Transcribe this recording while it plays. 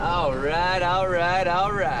right, all right,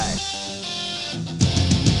 all right.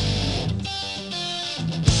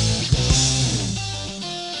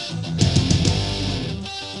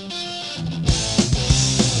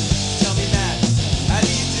 Tell me, Matt, how do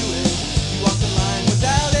you do it? You walk the line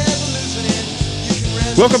without ever losing it. You can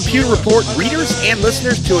rest Welcome, Pewter assured Report another readers and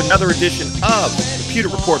listeners, to another edition of the Pewter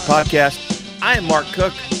Report podcast. I am Mark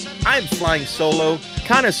Cook. I am flying solo,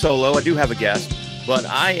 kind of solo. I do have a guest, but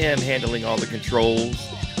I am handling all the controls.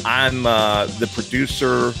 I'm the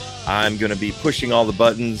producer. I'm going to be pushing all the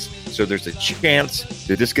buttons, so there's a chance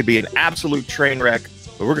that this could be an absolute train wreck,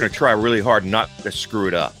 but we're going to try really hard not to screw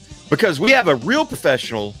it up, because we have a real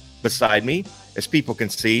professional beside me, as people can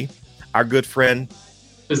see, our good friend.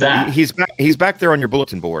 Who's that? He's back there on your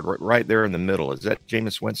bulletin board, right there in the middle. Is that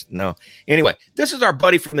Jameis Winston? No. Anyway, this is our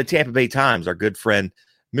buddy from the Tampa Bay Times, our good friend,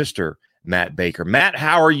 Mr. Matt Baker. Matt,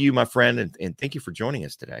 how are you, my friend? And thank you for joining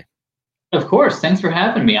us today. Of course. Thanks for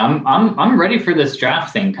having me. I'm ready for this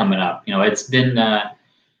draft thing coming up. You know, it's been a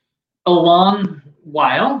long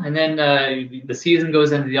while, and then the season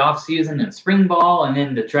goes into the off season and spring ball, and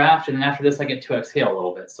then the draft, and then after this, I get to exhale a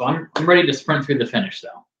little bit. So I'm ready to sprint through the finish,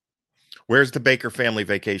 though. Where's the Baker family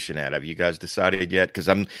vacation at? Have you guys decided yet? Because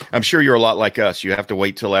I'm sure you're a lot like us. You have to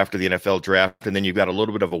wait till after the NFL draft, and then you've got a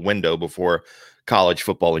little bit of a window before college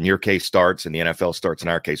football, in your case, starts, and the NFL starts in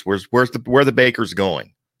our case. Where the Bakers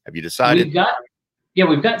going? Have you decided?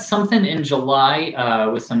 We've got something in July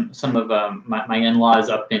with some of my in-laws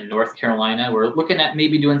up in North Carolina. We're looking at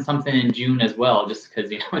maybe doing something in June as well, just because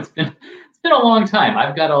it's been a long time.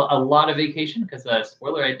 I've got a lot of vacation because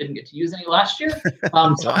spoiler, I didn't get to use any last year.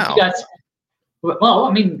 So Wow. well,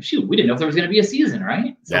 I mean, shoot, we didn't know if there was going to be a season,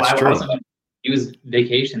 right? So That's I true. wasn't going to use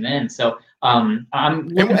vacation then. So I'm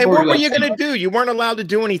looking And forward what to were you going to do? You weren't allowed to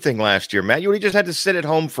do anything last year, Matt. You just had to sit at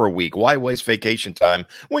home for a week. Why waste vacation time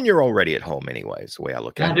when you're already at home anyway? Is the way I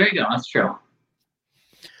look at it. There you go. That's true.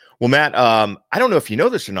 Well, Matt, I don't know if you know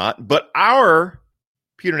this or not, but our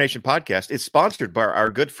Pewter Nation podcast is sponsored by our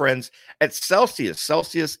good friends at Celsius.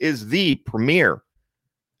 Celsius is the premier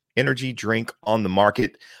energy drink on the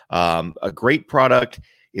market. A great product.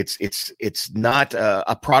 It's not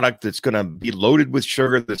a product that's going to be loaded with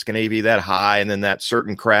sugar that's going to be that high and then that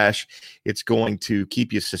certain crash. It's going to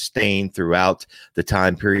keep you sustained throughout the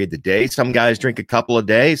time period, the day. Some guys drink a couple a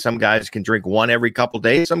day. Some guys can drink one every couple of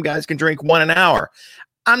days. Some guys can drink one an hour.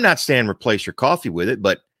 I'm not saying replace your coffee with it,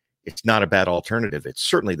 but it's not a bad alternative. It's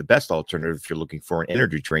certainly the best alternative if you're looking for an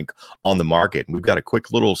energy drink on the market. And we've got a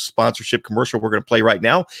quick little sponsorship commercial we're going to play right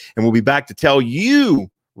now, and we'll be back to tell you,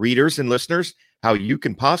 readers and listeners, how you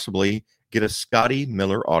can possibly get a Scotty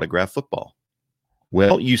Miller autograph football.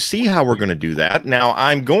 Well, you see how we're going to do that. Now,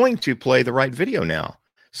 I'm going to play the right video now.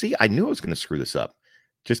 See, I knew I was going to screw this up.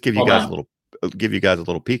 Just give you guys a little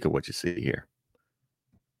peek of what you see here.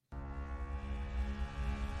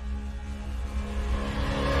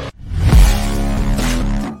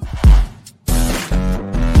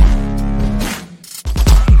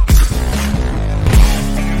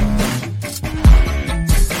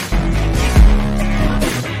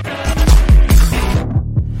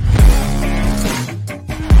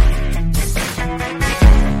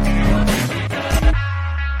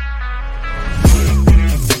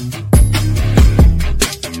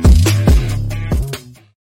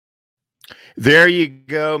 There you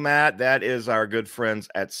go, Matt. That is our good friends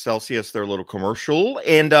at Celsius, their little commercial.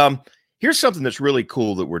 And here's something that's really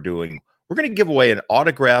cool that we're doing. We're going to give away an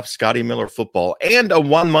autographed Scotty Miller football and a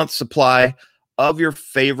 1-month supply of your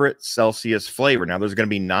favorite Celsius flavor. Now, there's going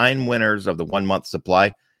to be 9 winners of the 1-month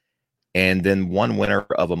supply and then 1 winner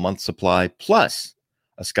of a month supply plus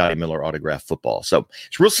a Scotty Miller autographed football. So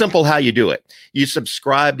it's real simple how you do it. You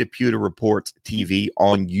subscribe to Pewter Report TV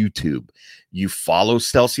on YouTube. You follow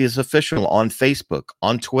Celsius Official on Facebook,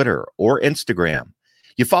 on Twitter, or Instagram.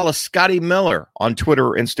 You follow Scotty Miller on Twitter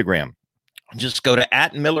or Instagram. Just go to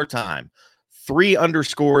 @MillerTime,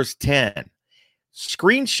 3_10.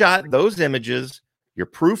 Screenshot those images, your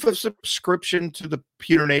proof of subscription to the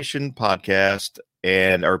Pewter Nation podcast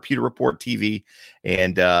and our Pewter Report TV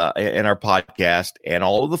and our podcast and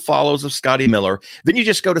all of the follows of Scotty Miller. Then you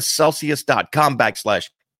just go to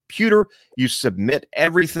Celsius.com/Pewter. You submit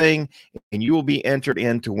everything, and you will be entered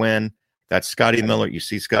in to win that Scotty Miller. You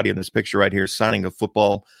see Scotty in this picture right here signing a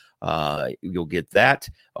football. You'll get that.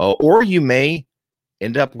 Or you may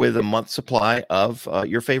end up with a month supply of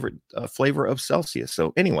your favorite flavor of Celsius.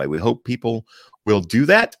 So anyway, we hope people will do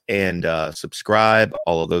that and subscribe,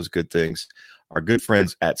 all of those good things. Our good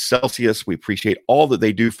friends at Celsius, we appreciate all that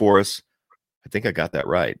they do for us. I think I got that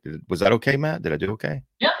right. Was that okay, Matt? Did I do okay?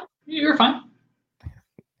 Yeah, you're fine.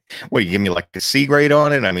 What, you give me like a C grade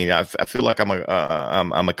on it? I mean, I feel like I'm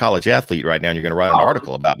a college athlete right now, and you're going to write an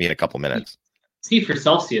article about me in a couple minutes. C for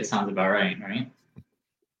Celsius sounds about right?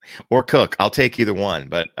 Or Cook. I'll take either one.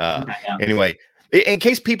 But Okay, yeah. anyway, in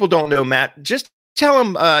case people don't know, Matt, just tell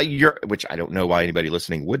them which I don't know why anybody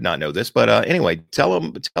listening would not know this, but anyway, tell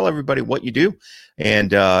everybody what you do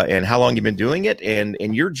and how long you've been doing it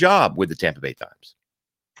and your job with the Tampa Bay Times.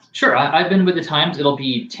 Sure. I've been with the Times. It'll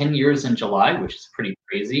be 10 years in July, which is pretty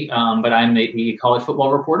crazy. But I'm a college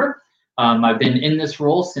football reporter. I've been in this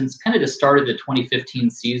role since kind of the start of the 2015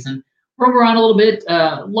 season. Roam around a little bit,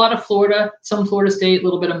 a lot of Florida, some Florida State, a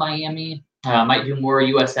little bit of Miami. Might do more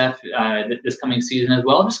USF this coming season as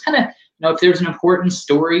well. Just kind of, if there's an important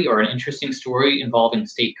story or an interesting story involving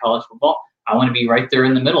state college football, I want to be right there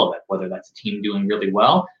in the middle of it, whether that's a team doing really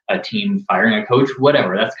well, a team firing a coach,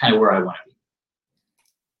 whatever. That's kind of where I want to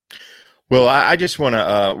be. Well, I just want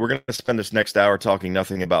to, we're going to spend this next hour talking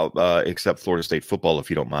nothing about except Florida State football,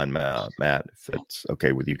 if you don't mind, Matt, if it's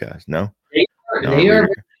okay with you guys. No? They are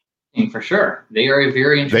for sure. They are a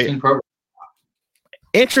very interesting program.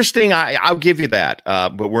 Interesting. I'll give you that.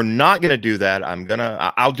 But we're not going to do that.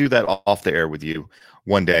 I'll do that off the air with you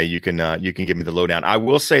one day. You can give me the lowdown. I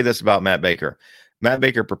will say this about Matt Baker. Matt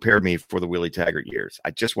Baker prepared me for the Willie Taggart years.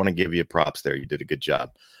 I just want to give you props there. You did a good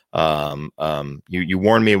job. You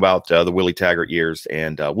warned me about the Willie Taggart years,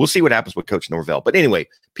 and we'll see what happens with Coach Norvell. But anyway,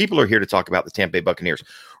 people are here to talk about the Tampa Bay Buccaneers.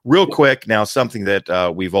 Real quick, now something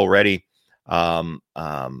that we've already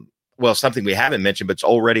something we haven't mentioned, but it's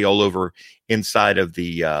already all over inside of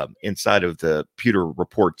the Pewter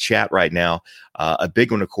Report chat right now. A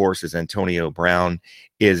big one, of course, is Antonio Brown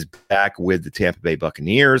is back with the Tampa Bay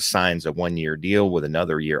Buccaneers, signs a 1-year deal with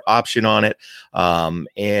another year option on it.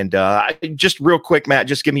 Just real quick, Matt,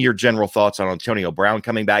 just give me your general thoughts on Antonio Brown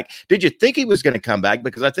coming back. Did you think he was going to come back?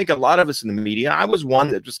 Because I think a lot of us in the media, I was one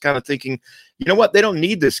that was kind of thinking, you know what, they don't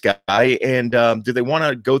need this guy. And do they want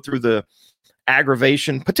to go through the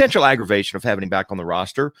potential aggravation of having him back on the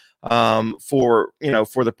roster for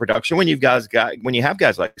the production when you have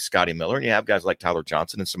guys like Scotty Miller and you have guys like Tyler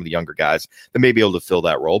Johnson and some of the younger guys that may be able to fill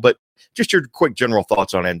that role. But just your quick general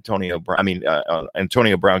thoughts on Antonio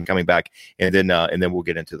Brown coming back, and then we'll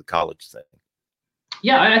get into the college thing.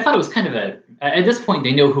 Yeah, I thought it was kind of at this point,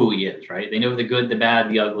 they know who he is, right? They know the good, the bad,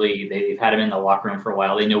 the ugly. They've had him in the locker room for a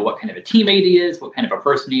while. They know what kind of a teammate he is, what kind of a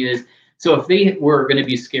person he is. So if they were going to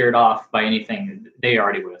be scared off by anything, they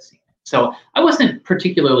already would have seen it. So I wasn't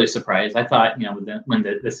particularly surprised. I thought, when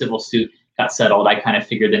the civil suit got settled, I kind of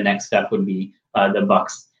figured the next step would be the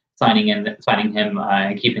Bucs signing him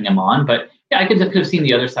and keeping him on. But yeah, I could have seen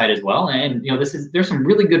the other side as well. And there's some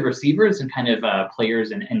really good receivers and kind of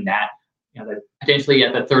players in that that potentially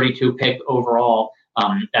at the 32 pick overall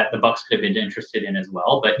that the Bucs could have been interested in as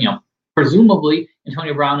well. But presumably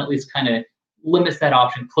Antonio Brown at least kind of limits that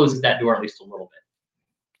option, closes that door at least a little bit.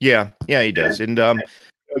 Yeah, he does. And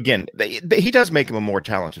again, he does make him a more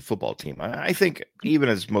talented football team. I think even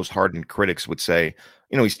as most hardened critics would say,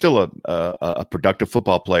 he's still a productive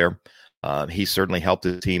football player. He certainly helped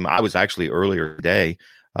the team. I was actually earlier today,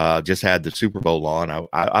 just had the Super Bowl on.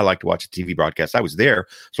 I like to watch the TV broadcast. I was there,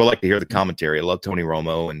 so I like to hear the commentary. I love Tony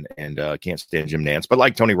Romo and can't stand Jim Nantz, but I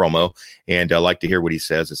like Tony Romo and I like to hear what he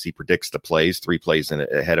says as he predicts the plays, 3 plays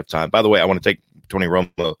ahead of time. By the way, I want to take Tony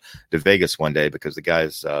Romo to Vegas one day because the guy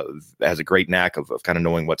has a great knack of kind of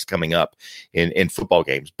knowing what's coming up in football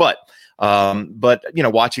games. But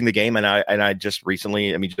watching the game, and I just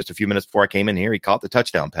recently, just a few minutes before I came in here, he caught the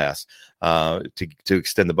touchdown pass to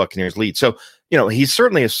extend the Buccaneers lead. So, he's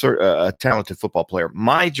certainly a talented football player.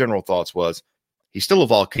 My general thoughts was he's still a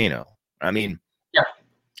volcano.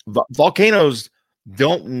 Volcanoes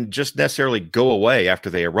don't just necessarily go away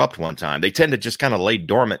after they erupt one time. They tend to just kind of lay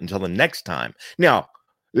dormant until the next time. Now,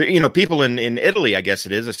 people in Italy, I guess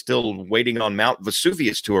it is, are still waiting on Mount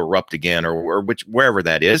Vesuvius to erupt again, or wherever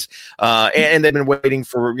that is. And they've been waiting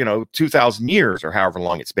for, 2,000 years or however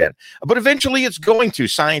long it's been. But eventually it's going to.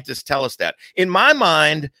 Scientists tell us that. In my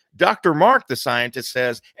mind, Dr. Mark, the scientist,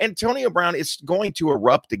 says Antonio Brown is going to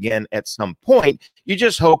erupt again at some point. You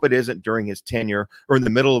just hope it isn't during his tenure or in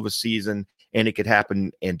the middle of a season, and it could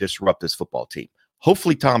happen and disrupt his football team.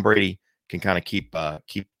 Hopefully Tom Brady can kind of keep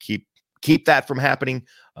that from happening,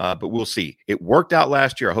 but we'll see. It worked out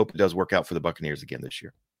last year. I hope it does work out for the Buccaneers again this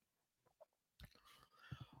year.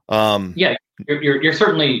 You're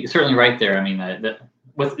certainly right there.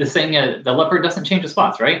 With the saying, the leopard doesn't change the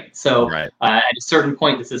spots, right? So right. At a certain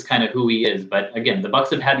point, this is kind of who he is. But again, the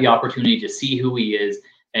Bucs have had the opportunity to see who he is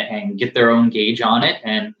and get their own gauge on it.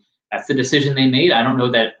 And that's the decision they made. I don't know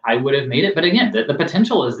that I would have made it, but again, the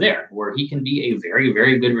potential is there where he can be a very,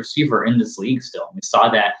 very good receiver in this league still. We saw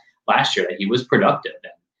that last year, that he was productive.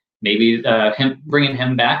 And maybe bringing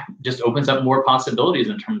him back just opens up more possibilities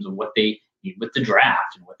in terms of what they need with the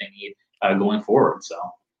draft and what they need going forward. So,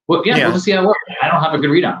 we'll just see how it works. I don't have a good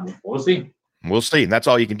read on it. We'll see. We'll see. And that's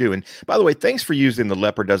all you can do. And by the way, thanks for using the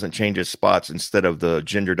leopard doesn't change his spots instead of the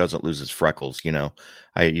ginger doesn't lose his freckles. You know,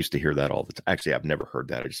 I used to hear that all the time. Actually, I've never heard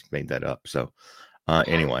that. I just made that up. So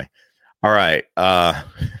anyway, all right.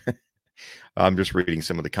 I'm just reading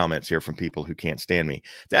some of the comments here from people who can't stand me.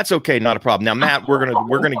 That's okay. Not a problem. Now, Matt, we're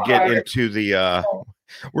going to get into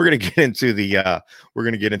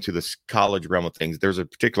this college realm of things. There's a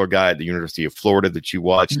particular guy at the University of Florida that you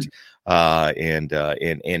watched,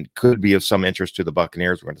 and could be of some interest to the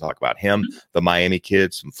Buccaneers. We're going to talk about him, the Miami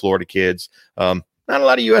kids, some Florida kids, not a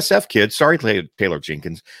lot of USF kids. Sorry, Taylor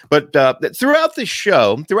Jenkins. But throughout the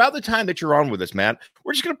show, throughout the time that you're on with us, Matt,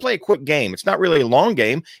 we're just going to play a quick game. It's not really a long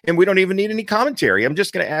game, and we don't even need any commentary. I'm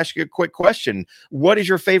just going to ask you a quick question. What is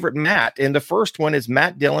your favorite Matt? And the first one is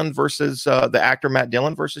Matt Dillon versus the actor Matt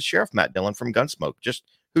Dillon versus Sheriff Matt Dillon from Gunsmoke. Just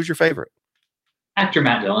who's your favorite? Actor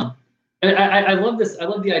Matt Dillon. I love this. I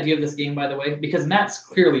love the idea of this game, by the way, because Matt's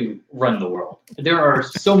clearly run the world. There are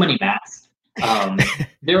so many Matts.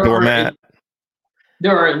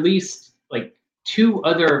 There are at least like 2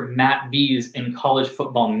 other Matt B's in college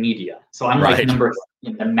football media. So I'm like number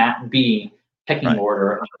in the Matt B pecking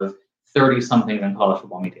order of 30 something in college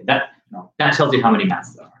football media. That tells you how many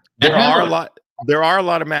Matts there are. There are a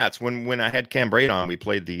lot of Matts. When I had Cam Brate on, we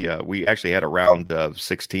played we actually had a round of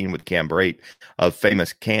 16 with Cam Brate of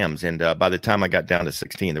famous Cams. And by the time I got down to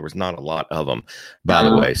 16, there was not a lot of them, by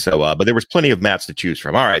the way. So, but there was plenty of Matts to choose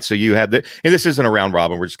from. All right. So you had and this isn't a round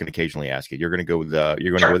robin. We're just going to occasionally ask you. You're going to go with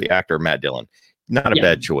the actor Matt Dillon. Not a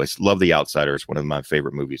bad choice. Love The Outsiders. One of my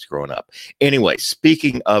favorite movies growing up. Anyway,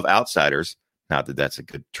 speaking of Outsiders, not that that's a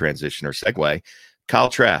good transition or segue, Kyle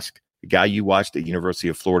Trask, the guy you watched at University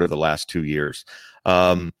of Florida the last 2 years.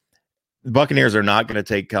 The Buccaneers are not going to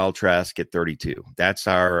take Kyle Trask at 32. That's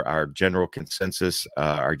our general consensus,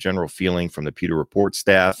 our general feeling from the Pewter Report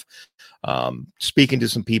staff. Speaking to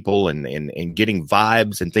some people and getting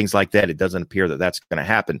vibes and things like that, it doesn't appear that that's going to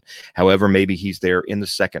happen. However, maybe he's there in the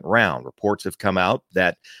second round. Reports have come out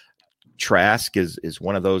that Trask is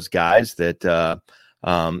one of those guys that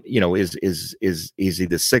is he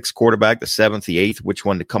the 6th quarterback, the 7th, the 8th, which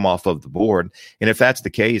one to come off of the board? And if that's the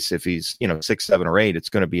case, if he's 6, 7, or 8, it's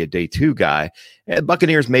going to be a day 2 guy. And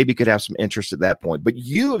Buccaneers maybe could have some interest at that point. But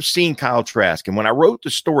you have seen Kyle Trask, and when I wrote the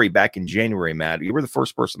story back in January, Matt, you were the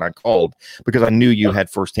first person I called because I knew you had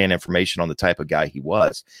firsthand information on the type of guy he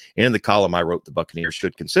was. And in the column, I wrote the Buccaneers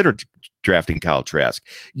should consider drafting Kyle Trask.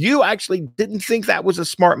 You actually didn't think that was a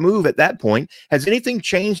smart move at that point. Has anything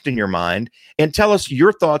changed in your mind? And tell us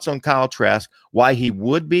your thoughts on Kyle Trask, why he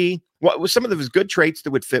would be, what was some of his good traits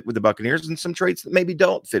that would fit with the Buccaneers and some traits that maybe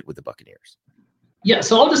don't fit with the Buccaneers. Yeah,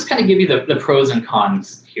 so I'll just kind of give you the pros and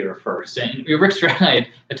cons here first. And Rick Stroud and I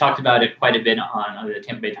had talked about it quite a bit on the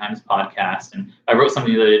Tampa Bay Times podcast. And I wrote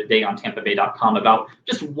something the other day on TampaBay.com about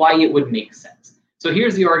just why it would make sense. So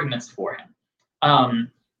here's the arguments for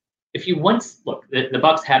him. If you look, the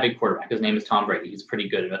Bucs have a quarterback. His name is Tom Brady. He's pretty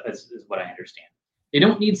good, is what I understand. They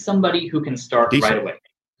don't need somebody who can start right away.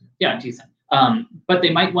 Yeah, decent. But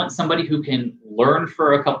they might want somebody who can learn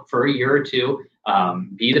for a year or two,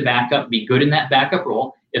 be the backup, be good in that backup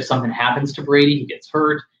role. If something happens to Brady, he gets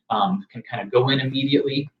hurt, can kind of go in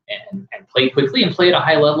immediately and play quickly and play at a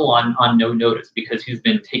high level on no notice because he's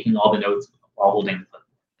been taking all the notes while holding the football.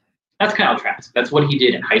 That's Kyle Trask. That's what he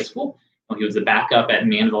did in high school. He was a backup at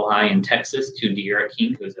Manville High in Texas to De'Ara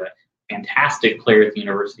King, who's a fantastic player at the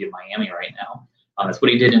University of Miami right now. That's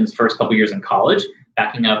what he did in his first couple years in college,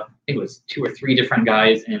 backing up, I think it was 2 or 3 different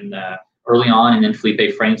guys in early on, and then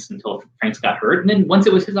Felipe Franks until Franks got hurt. And then once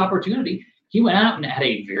it was his opportunity, he went out and had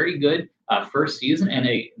a very good first season and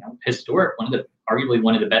a historic, arguably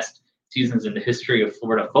one of the best seasons in the history of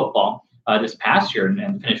Florida football this past year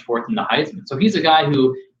and finished 4th in the Heisman. So he's a guy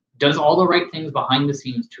who does all the right things behind the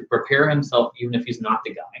scenes to prepare himself, even if he's not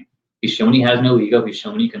the guy. He's shown he has no ego. He's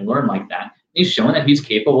shown he can learn like that. And he's shown that he's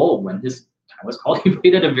capable. When his time was called, he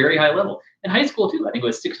played at a very high level. In high school, too, I think it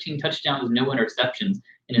was 16 touchdowns, no interceptions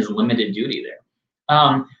in his limited duty there.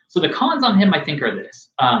 So the cons on him, I think, are this.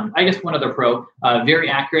 I guess one other pro,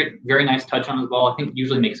 very accurate, very nice touch on his ball. I think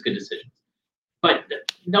usually makes good decisions. But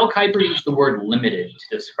Mel Kiper used the word limited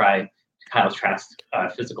to describe Kyle Trask's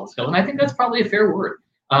physical skill, and I think that's probably a fair word.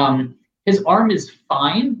 His arm is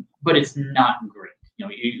fine, but it's not great.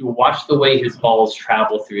 You watch the way his balls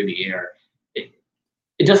travel through the air.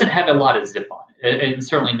 It doesn't have a lot of zip on it. and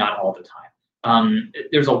certainly not all the time.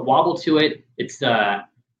 There's a wobble to it. It's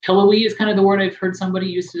pillowy is kind of the word I've heard somebody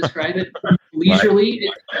use to describe it. Leisurely.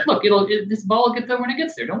 Look, this ball will get there when it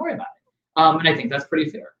gets there. Don't worry about it. And I think that's pretty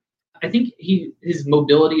fair. I think his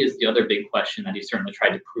mobility is the other big question that he certainly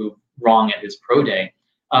tried to prove wrong at his pro day.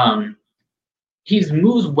 He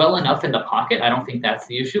moves well enough in the pocket. I don't think that's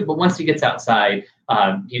the issue. But once he gets outside,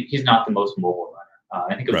 he's not the most mobile runner.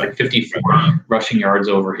 I think it was like 54 rushing yards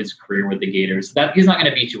over his career with the Gators. That he's not going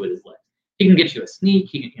to beat you with his legs. He can get you a sneak.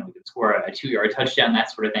 He can score a 2-yard touchdown, that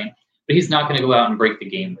sort of thing. But he's not going to go out and break the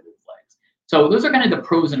game with his legs. So those are kind of the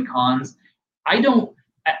pros and cons.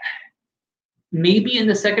 Maybe in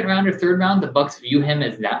the second round or third round, the Bucs view him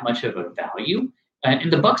as that much of a value.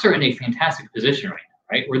 And the Bucs are in a fantastic position right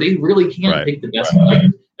now, right? Where they really can pick the best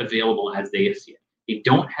players available as they see it. They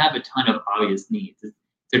don't have a ton of obvious needs.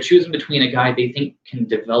 They're choosing between a guy they think can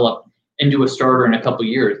develop into a starter in a couple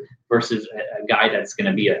years versus a guy that's going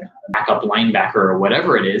to be a backup linebacker or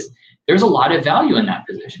whatever it is. There's a lot of value in that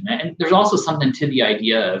position. And there's also something to the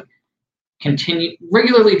idea of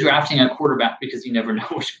regularly drafting a quarterback because you never know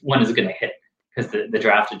which one is going to hit, because the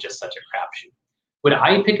draft is just such a crapshoot. Would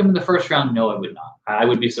I pick him in the first round? No, I would not. I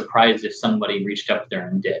would be surprised if somebody reached up there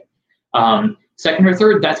and did. Second or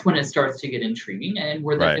third, that's when it starts to get intriguing and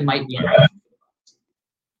where it might be an option.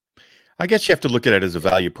 I guess you have to look at it as a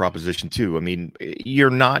value proposition too. I mean,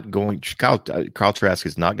 you're not going. Kyle Trask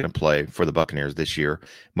is not going to play for the Buccaneers this year,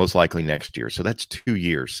 most likely next year. So that's 2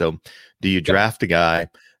 years. So do you draft a guy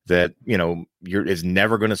that is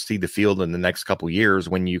never going to see the field in the next couple of years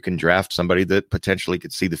when you can draft somebody that potentially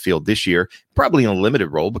could see the field this year, probably in a limited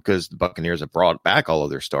role because the Buccaneers have brought back all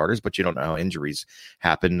of their starters, but you don't know how injuries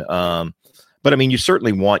happen. But I mean, you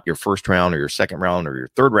certainly want your first round or your second round or your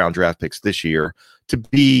third round draft picks this year to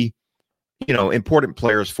be important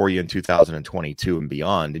players for you in 2022 and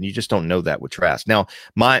beyond. And you just don't know that with Trask. Now,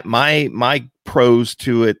 my pros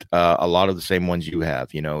to it, a lot of the same ones you have.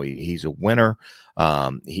 He's a winner.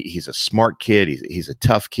 He's a smart kid. He's a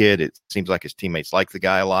tough kid. It seems like his teammates like the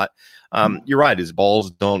guy a lot. You're right. His balls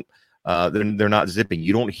don't, they're not zipping.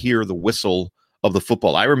 You don't hear the whistle of the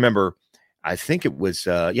football. I remember, I think it was,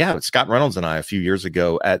 Scott Reynolds and I a few years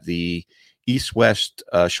ago at the East-West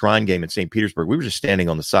Shrine game in St. Petersburg. We were just standing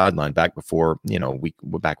on the sideline back before,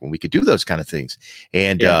 back when we could do those kind of things.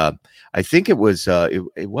 And I think it was,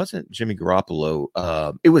 it wasn't Jimmy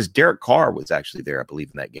Garoppolo. It was Derek Carr was actually there, I believe,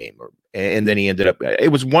 in that game. And then he ended up,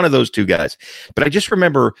 it was one of those two guys. But I just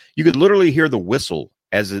remember you could literally hear the whistle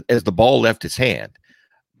as the ball left his hand.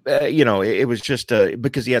 It was just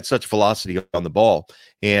because he had such velocity on the ball.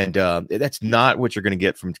 And that's not what you're going to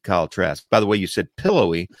get from Kyle Trask. By the way, you said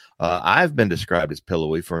pillowy. I've been described as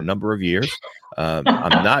pillowy for a number of years. I'm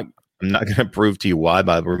not going to prove to you why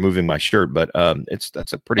by removing my shirt, but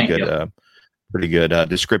that's a pretty good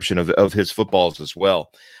description of his footballs as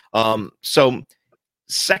well. So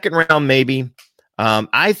second round, maybe.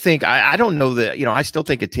 I think I don't know that, I still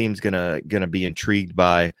think a team's gonna be intrigued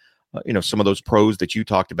by some of those pros that you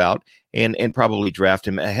talked about and probably draft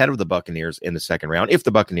him ahead of the Buccaneers in the second round if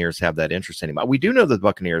the Buccaneers have that interest in him. We do know that the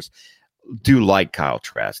Buccaneers do like Kyle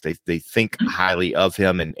Trask. They think highly of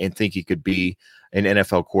him and think he could be an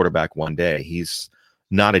NFL quarterback one day. He's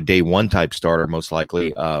not a day one type starter, most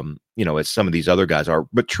likely, as some of these other guys are.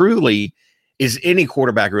 But truly, is any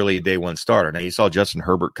quarterback really a day one starter? Now, you saw Justin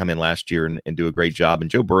Herbert come in last year and do a great job,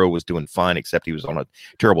 and Joe Burrow was doing fine, except he was on a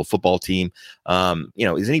terrible football team.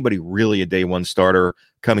 Is anybody really a day one starter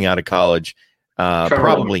coming out of college?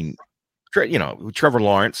 Probably, Trevor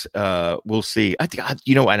Lawrence. We'll see. And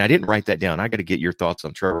I didn't write that down. I got to get your thoughts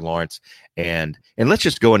on Trevor Lawrence, and let's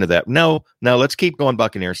just go into that. No, let's keep going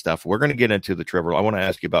Buccaneer stuff. We're going to get into the Trevor. I want to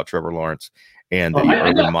ask you about Trevor Lawrence and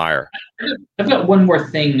Urban Meyer. I've got one more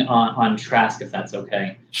thing on Trask, if that's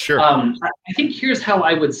okay. Sure. I think here's how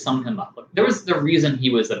I would sum him up. There was the reason he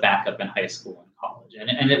was a backup in high school and college,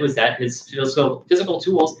 and it was that his physical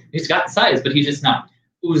tools, he's got size, but he's just not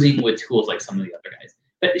oozing with tools like some of the other guys.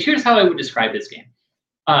 But here's how I would describe this game.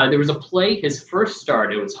 There was a play, his first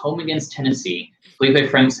start, it was home against Tennessee. Felipe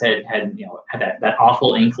Franks had that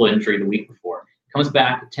awful ankle injury the week before. Comes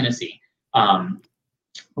back to Tennessee.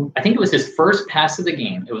 I think it was his first pass of the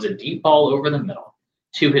game. It was a deep ball over the middle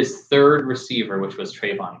to his third receiver, which was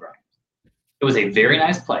Trayvon Grimes. It was a very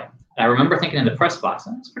nice play. I remember thinking in the press box,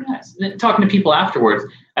 that's pretty nice. And then talking to people afterwards,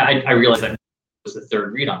 I realized that was the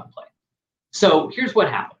third read on the play. So here's what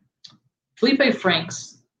happened. Felipe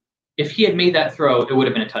Franks, if he had made that throw, it would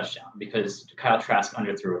have been a touchdown because Kyle Trask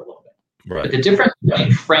underthrew it a little bit. Right. But the difference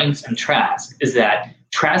between Franks and Trask is that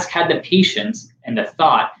Trask had the patience and the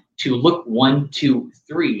thought to look 1, 2,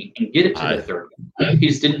 3 and get it to the third. He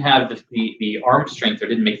just didn't have the arm strength or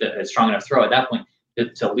didn't make a strong enough throw at that point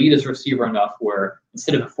to lead his receiver enough where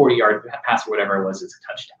instead of a 40-yard pass or whatever it was, it's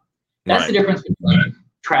a touchdown. That's the difference between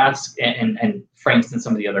Trask and Franks and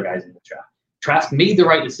some of the other guys in the draft. Trask made the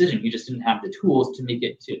right decision. He just didn't have the tools to make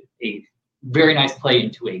it to a very nice play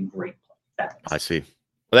into a great play. I see.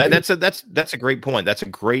 Well, that's a great point. That's a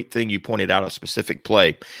great thing you pointed out, a specific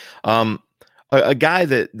play. A guy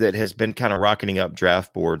that has been kind of rocketing up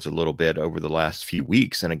draft boards a little bit over the last few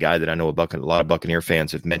weeks, and a guy that I know a lot of Buccaneer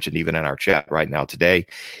fans have mentioned even in our chat right now today,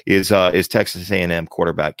 is Texas A&M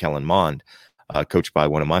quarterback Kellen Mond, coached by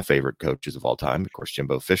one of my favorite coaches of all time, of course,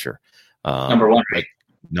 Jimbo Fisher. Number one.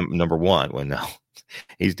 Number one. Well, no,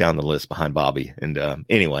 he's down the list behind Bobby. And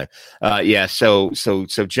anyway, yeah. So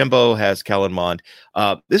Jimbo has Kellen Mond.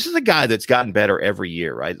 This is a guy that's gotten better every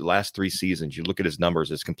year, right? The last 3 seasons, you look at his numbers,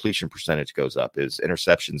 his completion percentage goes up, his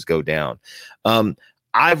interceptions go down.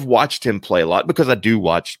 I've watched him play a lot because I do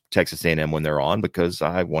watch Texas A&M when they're on because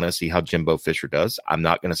I want to see how Jimbo Fisher does. I'm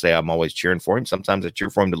not going to say I'm always cheering for him. Sometimes I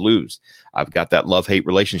cheer for him to lose. I've got that love-hate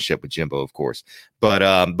relationship with Jimbo, of course. But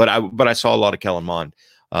I saw a lot of Kellen Mond.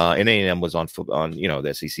 And A&M was on,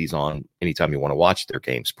 the SEC's on anytime you want to watch their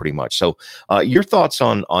games, pretty much. So, your thoughts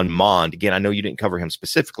on Mond? Again, I know you didn't cover him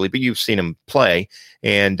specifically, but you've seen him play,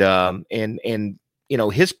 and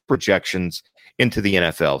his projections into the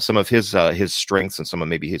NFL, some of his strengths and some of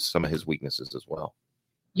his weaknesses as well.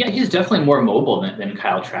 Yeah, he's definitely more mobile than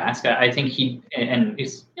Kyle Trask. I think he's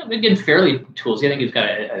again fairly toolsy. I think he's got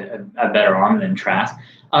a better arm than Trask.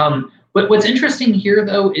 But what's interesting here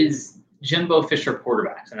though is Jimbo Fisher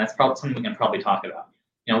quarterbacks, and that's probably something we can probably talk about.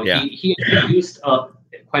 He introduced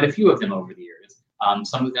quite a few of them over the years.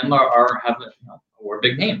 Some of them have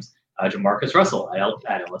big names. Jamarcus Russell at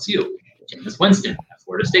LSU, Jameis Winston at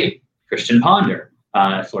Florida State, Christian Ponder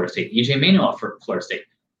at Florida State, EJ Manuel for Florida State.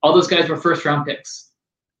 All those guys were first-round picks.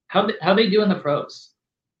 How they do in the pros?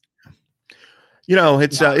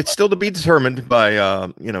 It's still to be determined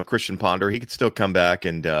by Christian Ponder. He could still come back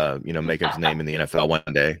and make his name in the NFL one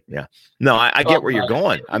day. Yeah. No, I get where you're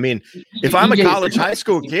going. I mean, if I'm a college high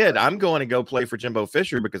school kid, I'm going to go play for Jimbo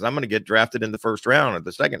Fisher because I'm going to get drafted in the first round or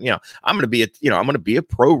the second. I'm going to be a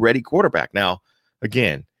pro-ready quarterback. Now,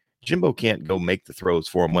 again, Jimbo can't go make the throws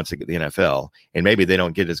for him once they get the NFL, and maybe they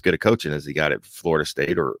don't get as good a coaching as he got at Florida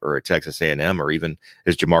State or at Texas A&M or even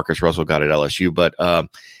as Jamarcus Russell got at LSU. But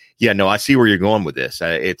yeah, no, I see where you're going with this.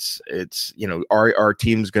 Our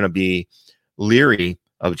team's going to be leery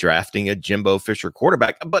of drafting a Jimbo Fisher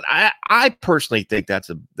quarterback, but I personally think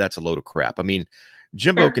that's a load of crap. I mean,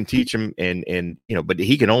 Jimbo can teach him, but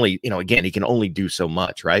he can only, he can only do so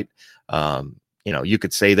much, right? You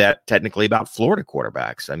could say that technically about Florida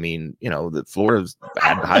quarterbacks. I mean, the Florida's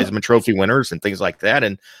had Heisman Trophy winners and things like that.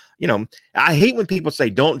 And, I hate when people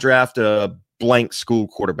say don't draft a blank school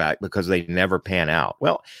quarterback because they never pan out.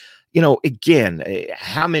 Well, again,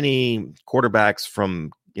 how many quarterbacks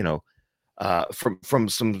from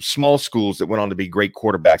some small schools that went on to be great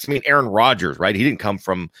quarterbacks? I mean, Aaron Rodgers, right? He didn't come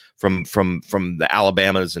from the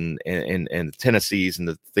Alabamas and the Tennessees and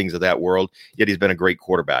the things of that world, yet he's been a great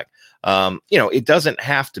quarterback. It doesn't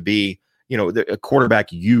have to be, a quarterback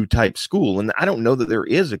U type school. And I don't know that there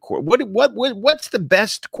is what's the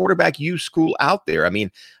best quarterback U school out there? I mean,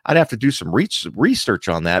 I'd have to do some research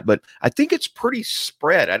on that, but I think it's pretty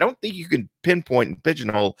spread. I don't think you can pinpoint and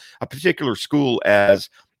pigeonhole a particular school as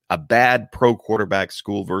a bad pro quarterback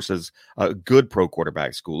school versus a good pro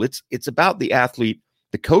quarterback school. It's about the athlete,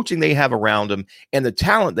 the coaching they have around them, and the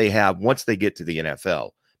talent they have once they get to the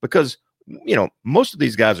NFL. Because most of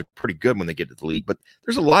these guys are pretty good when they get to the league, but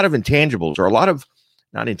there's a lot of intangibles, or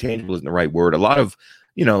not intangible isn't the right word, a lot of,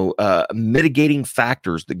 mitigating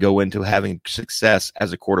factors that go into having success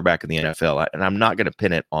as a quarterback in the NFL. And I'm not going to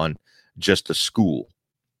pin it on just a school.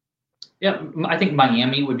 Yeah, I think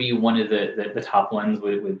Miami would be one of the top ones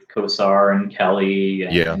with Kosar and Kelly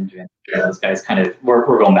and those guys. Kind of, we're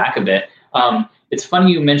going back a bit. It's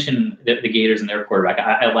funny you mentioned the Gators and their quarterback.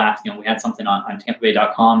 I laughed. We had something on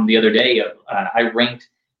TampaBay.com the other day. I ranked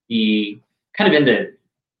the kind of in the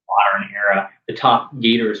modern era the top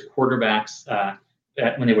Gators quarterbacks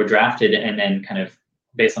when they were drafted, and then kind of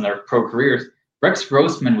based on their pro careers. Rex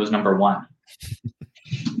Grossman was number 1.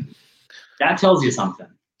 That tells you something.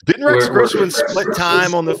 Didn't Rex Grossman split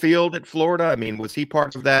time on the field at Florida? I mean, was he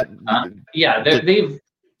part of that? Yeah, they've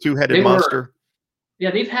two-headed monster.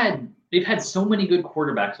 They've had so many good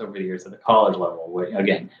quarterbacks over the years at the college level.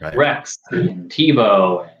 Again, right. Rex and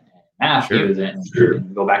Tebow and Matthews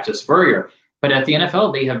and go back to Spurrier. But at the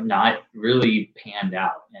NFL, they have not really panned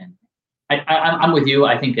out. And I'm with you.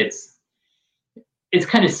 I think it's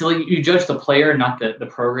kind of silly. You judge the player, not the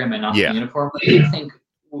program, and not the uniform. But I think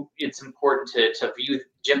it's important to view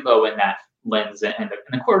Jimbo in that lens and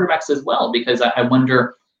the quarterbacks as well, because I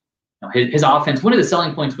wonder, his offense. One of the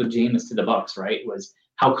selling points with Jameis to the Bucs, right, was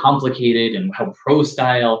how complicated and how pro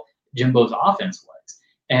style Jimbo's offense was.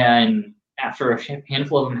 And after a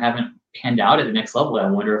handful of them haven't panned out at the next level, I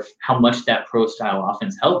wonder how much that pro style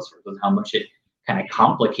offense helps, or how much it kind of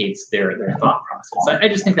complicates their thought process. I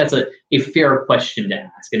just think that's a fair question to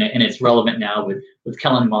ask, and it's relevant now with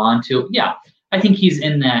Kellen Mond too. Yeah, I think he's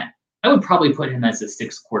in that. I would probably put him as the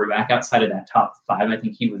sixth quarterback outside of that top five. I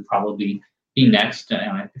think he would probably be next.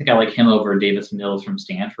 I think I like him over Davis Mills from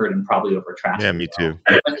Stanford, and probably over Trask. Yeah, me too.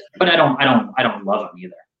 But I don't love him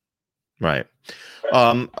either. Right.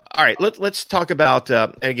 All right. Let's talk about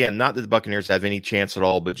again. Not that the Buccaneers have any chance at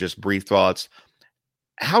all, but just brief thoughts.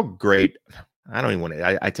 How great. I don't even want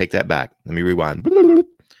to. I take that back. Let me rewind.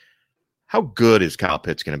 How good is Kyle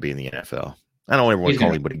Pitts going to be in the NFL? I don't ever want to call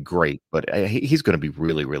anybody great, but he's going to be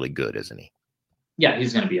really, really good, isn't he? Yeah,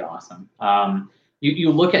 he's going to be awesome.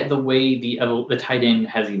 You look at the way the tight end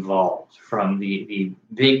has evolved from the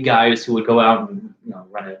big guys who would go out and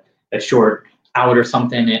run a short out or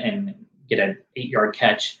something and get an 8-yard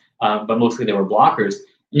catch, but mostly they were blockers.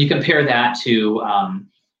 And you compare that to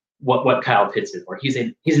what Kyle Pitts is, where he's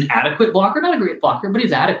an adequate blocker, not a great blocker, but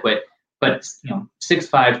he's adequate. But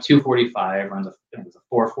 6'5", 245, runs a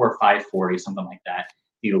 4.4, 5.40, something like that.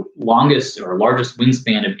 The longest or largest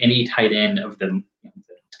wingspan of any tight end of the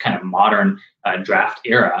kind of modern draft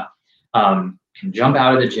era. Can jump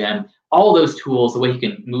out of the gym. All those tools, the way he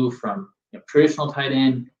can move from traditional tight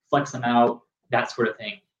end, flex them out, that sort of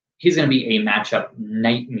thing. He's going to be a matchup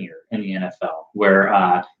nightmare in the NFL.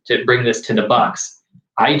 Where to bring this to the Bucs,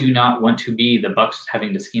 I do not want to be the Bucs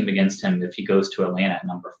having to scheme against him if he goes to Atlanta at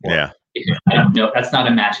number 4. Yeah. I don't know. That's not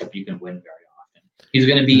a matchup you can win very often. He's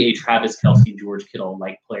going to be a Travis Kelce, George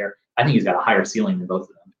Kittle-like player. I think he's got a higher ceiling than both of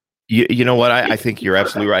them. You know what? I think you're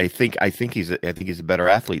absolutely right. I think he's a better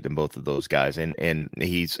athlete than both of those guys, and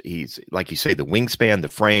he's like you say, the wingspan, the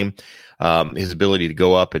frame, his ability to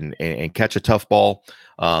go up and catch a tough ball,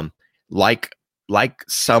 like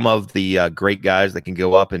some of the great guys that can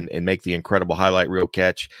go up and make the incredible highlight reel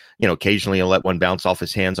catch. Occasionally he'll let one bounce off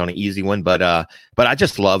his hands on an easy one, but I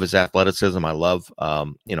just love his athleticism. I love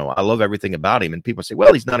I love everything about him. And people say,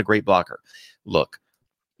 well, he's not a great blocker. Look,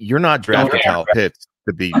 you're not drafting Kyle Pitts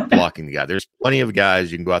to be blocking the guy. There's plenty of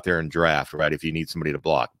guys you can go out there and draft, right? If you need somebody to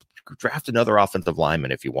block, draft another offensive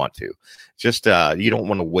lineman if you want to. Just you don't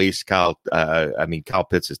want to waste Kyle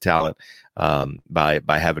Pitts' talent by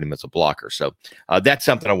having him as a blocker. So that's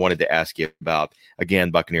something I wanted to ask you about. Again,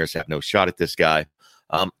 Buccaneers have no shot at this guy.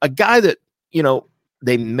 A guy that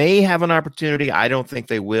they may have an opportunity. I don't think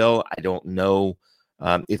they will. I don't know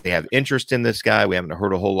if they have interest in this guy. We haven't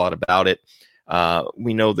heard a whole lot about it.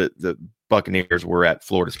 We know that the Buccaneers were at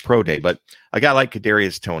Florida's Pro Day, but a guy like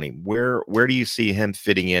Kadarius Toney, where do you see him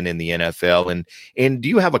fitting in the NFL? And do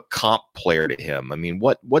you have a comp player to him? I mean,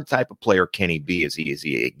 what type of player can he be? Is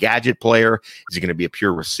he a gadget player? Is he going to be a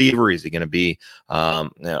pure receiver? Is he going to be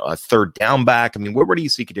a third down back? I mean, where do you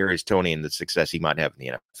see Kadarius Toney and the success he might have in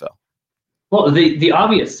the NFL? Well, the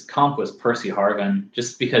obvious comp was Percy Harvin,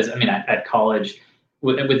 just because at college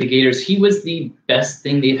with the Gators, he was the best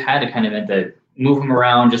thing they've had to kind of move him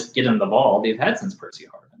around, just get him the ball they've had since Percy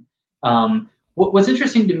Harvin. What's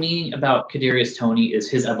interesting to me about Kadarius Toney is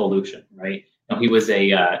his evolution, right? He was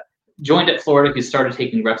joined at Florida. He started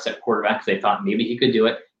taking reps at quarterback because they thought maybe he could do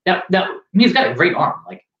it. He's got a great arm.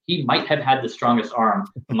 Like, he might have had the strongest arm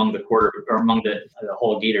among the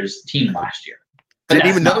whole Gators team last year. Didn't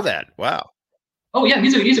even know that. Wow. Oh yeah,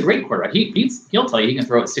 he's a great quarterback. He'll tell you he can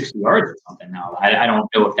throw it 60 yards or something now. I don't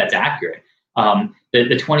know if that's accurate. The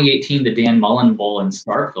 2018, the Dan Mullen Bowl in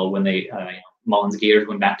Starkville, when Mullen's Gators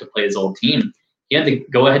went back to play his old team, he had the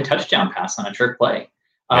go-ahead touchdown pass on a trick play.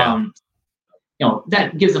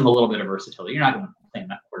 That gives him a little bit of versatility. You're not going to play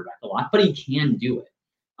that quarterback a lot, but he can do it.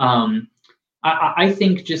 I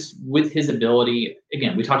think just with his ability,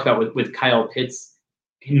 again, we talked about with Kyle Pitts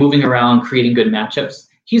moving around, creating good matchups.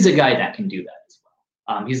 He's a guy that can do that as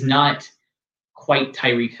well. He's not quite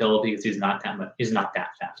Tyreek Hill because he's not that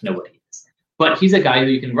fast. Nobody is. But he's a guy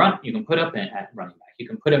who you can run. You can put up at running back. You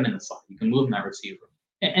can put him in the slot. You can move him at receiver.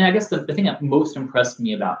 And I guess the thing that most impressed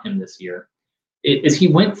me about him this year is he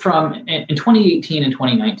went from, in 2018 and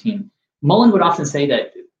 2019, Mullen would often say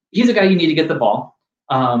that he's a guy you need to get the ball,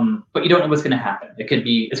 but you don't know what's going to happen. It's going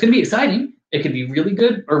to be exciting. It could be really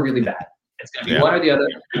good or really bad. It's going to be one or the other.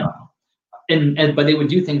 But they would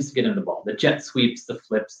do things to get him the ball: the jet sweeps, the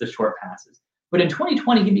flips, the short passes. But in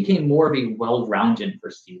 2020, he became more of a well-rounded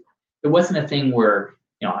receiver. It wasn't a thing where,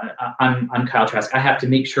 I'm Kyle Trask. I have to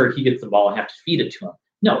make sure he gets the ball. I have to feed it to him.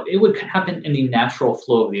 No, it would happen in the natural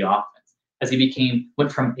flow of the offense as he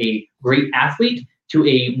went from a great athlete to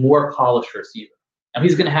a more polished receiver. Now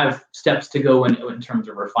he's going to have steps to go in terms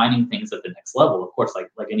of refining things at the next level, of course, like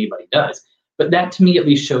anybody does. But that to me at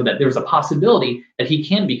least showed that there's a possibility that he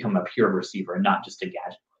can become a pure receiver and not just a gadget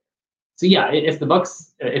player. So yeah,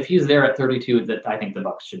 if he's there at 32, that I think the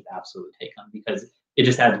Bucs should absolutely take him, because it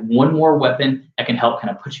just adds one more weapon that can help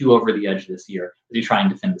kind of put you over the edge this year as you try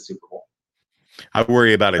and defend the Super Bowl. I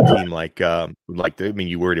worry about a team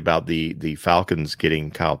you worried about the Falcons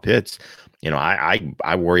getting Kyle Pitts.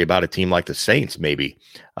 I worry about a team like the Saints. Maybe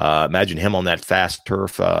imagine him on that fast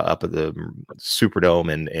turf up at the Superdome,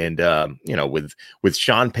 and with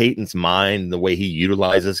Sean Payton's mind, the way he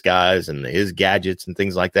utilizes guys and his gadgets and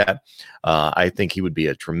things like that. I think he would be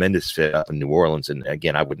a tremendous fit up in New Orleans. And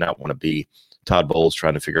again, I would not want to be Todd Bowles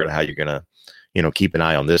trying to figure out how you're going to keep an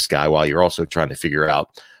eye on this guy while you're also trying to figure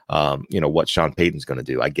out what Sean Payton's going to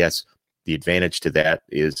do. I guess the advantage to that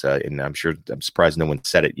is, and I'm surprised no one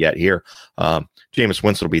said it yet here, Jameis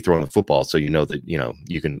Winston will be throwing the football, so that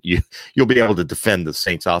you'll be able to defend the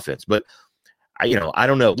Saints offense. But I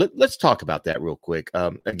don't know. Let's talk about that real quick.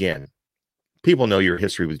 Again, people know your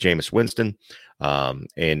history with Jameis Winston,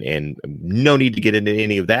 and no need to get into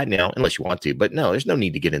any of that now unless you want to. But no, there's no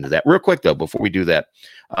need to get into that. Real quick though, before we do that,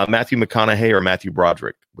 Matthew McConaughey or Matthew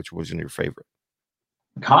Broderick, which was your favorite?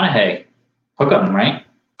 McConaughey, hook 'em, right?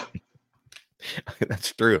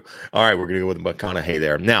 That's true. All right, we're going to go with McConaughey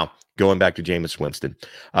there. Now, going back to Jameis Winston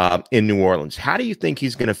in New Orleans, how do you think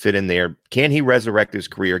he's going to fit in there? Can he resurrect his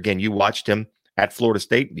career? Again, you watched him at Florida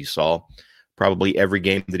State. You saw probably every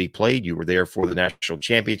game that he played. You were there for the national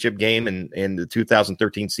championship game and in the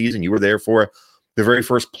 2013 season. You were there for the very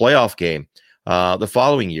first playoff game the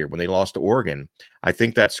following year when they lost to Oregon. I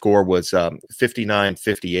think that score was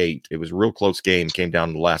 59-58. It was a real close game, came down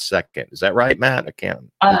to the last second. Is that right, Matt? I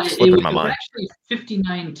can't. It's slipping my mind. Actually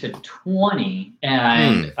 59-20,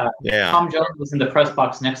 and Tom Jones was in the press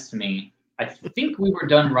box next to me. I think we were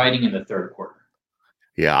done writing in the third quarter.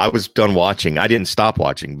 Yeah, I was done watching. I didn't stop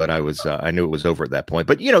watching, but I was. I knew it was over at that point.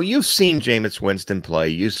 But you've seen Jameis Winston play.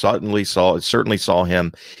 You certainly saw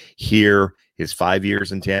him here. His 5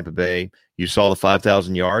 years in Tampa Bay. You saw the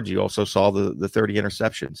 5,000 yards. You also saw the 30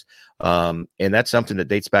 interceptions. And that's something that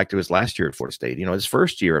dates back to his last year at Florida State. His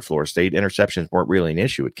first year at Florida State, interceptions weren't really an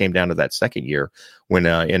issue. It came down to that second year when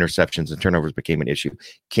interceptions and turnovers became an issue.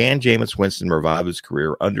 Can Jameis Winston revive his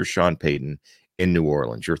career under Sean Payton in New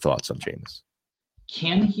Orleans? Your thoughts on Jameis?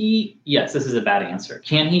 Can he? Yes, this is a bad answer.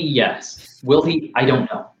 Can he? Yes. Will he? I don't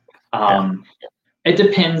know. It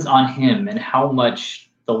depends on him and how much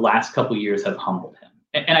the last couple of years have humbled him.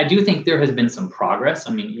 And I do think there has been some progress.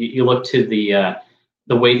 I mean, you look to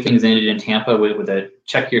the way things ended in Tampa with a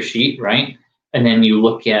check your sheet, right? And then you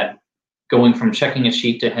look at going from checking a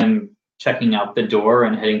sheet to him checking out the door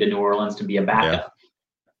and heading to New Orleans to be a backup.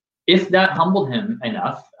 Yeah. If that humbled him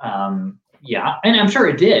enough, and I'm sure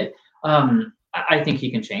it did, I think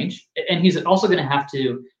he can change. And he's also going to have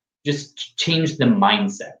to just change the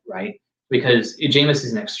mindset, right? Because Jameis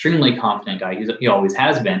is an extremely confident guy. He always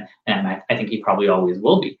has been, and I think he probably always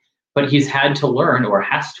will be. But he's had to learn, or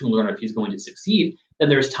has to learn if he's going to succeed, that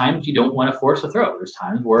there's times you don't want to force a throw. There's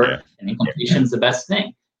times where an incompletion is the best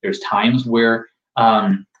thing. There's times where,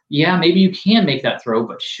 maybe you can make that throw,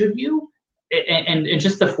 but should you? And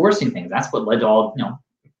just the forcing things. That's what led to all,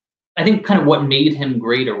 I think kind of what made him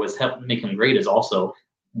great or was helped make him great is also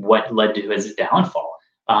what led to his downfall.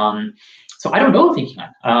 So I don't know if he can.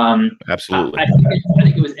 Absolutely. I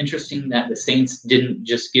think it was interesting that the Saints didn't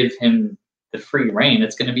just give him the free reign.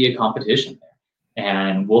 It's going to be a competition there,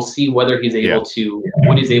 and we'll see whether he's able to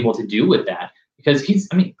what he's able to do with that. Because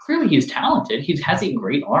clearly he's talented. He has a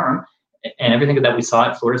great arm, and everything that we saw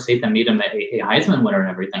at Florida State that made him a Heisman winner and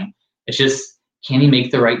everything. It's just, can he make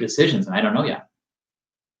the right decisions? And I don't know yet.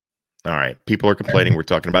 All right. People are complaining. We're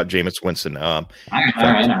talking about Jameis Winston. All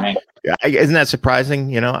right. Yeah, isn't that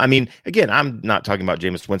surprising? Again, I'm not talking about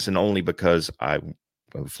Jameis Winston only because I'm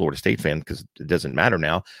a Florida State fan, because it doesn't matter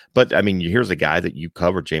now. But here's a guy that you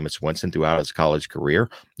covered Jameis Winston throughout his college career.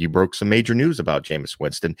 You broke some major news about Jameis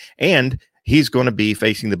Winston, and he's going to be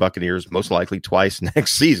facing the Buccaneers most likely twice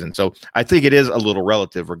next season. So I think it is a little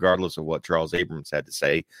relative, regardless of what Charles Abrams had to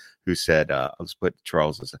say, who said, let's put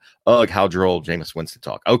Charles as how droll Jameis Winston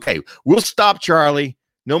talk. Okay, we'll stop, Charlie.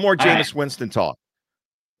 No more Jameis Winston talk.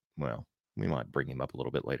 Well, we might bring him up a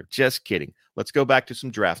little bit later. Just kidding. Let's go back to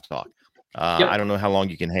some draft talk. I don't know how long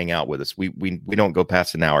you can hang out with us. We don't go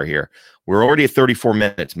past an hour here. We're already at 34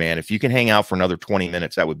 minutes, man. If you can hang out for another 20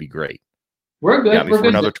 minutes, that would be great. We're good. Got me We're for good.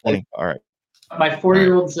 another 20. All right. My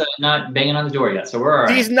 4-year-old's not banging on the door yet, so we're all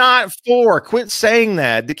right. He's not 4. Quit saying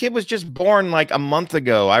that. The kid was just born like a month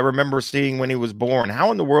ago. I remember seeing when he was born.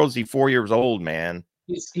 How in the world is he 4 years old, man?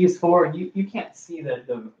 He's 4. You can't see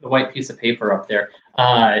the white piece of paper up there.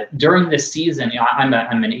 During this season, I'm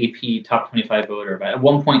an AP top 25 voter, but at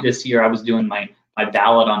one point this year, I was doing my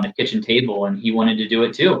ballot on the kitchen table, and he wanted to do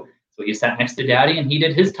it too. So he sat next to Daddy, and he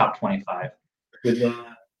did his top 25. With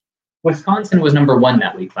Wisconsin was number 1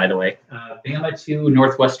 that week, by the way. Bama 2,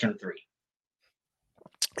 Northwestern 3.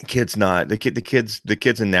 The kid's not the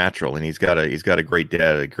kid's a natural, and he's got a great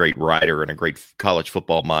dad, a great writer, and a great college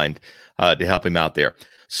football mind to help him out there.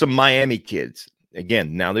 Some Miami kids.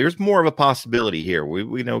 Again, now there's more of a possibility here.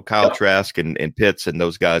 We know Kyle Trask and Pitts and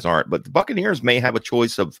those guys aren't, but the Buccaneers may have a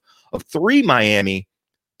choice of 3 Miami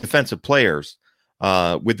defensive players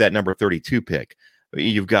with that number 32 pick.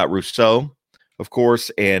 You've got Rousseau, of course,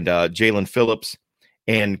 and Jalen Phillips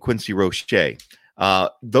and Quincy Roche.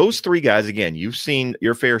 Those 3 guys, again, you've seen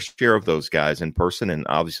your fair share of those guys in person and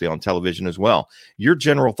obviously on television as well. Your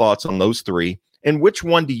general thoughts on those 3, and which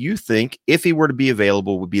one do you think, if he were to be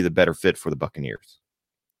available, would be the better fit for the Buccaneers?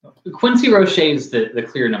 Quincy Roche is the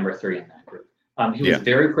clear number 3 in that group. He was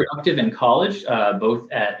very productive in college,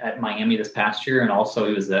 both at Miami this past year, and also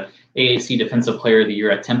he was the AAC Defensive Player of the Year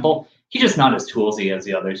at Temple. He's just not as toolsy as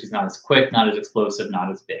the others. He's not as quick, not as explosive,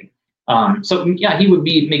 not as big. So yeah, he would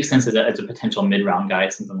make sense as a potential mid-round guy,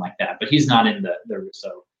 something like that. But he's not in the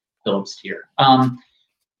Rousseau Phillips tier.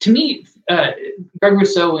 To me, Greg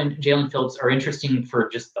Rousseau and Jalen Phillips are interesting for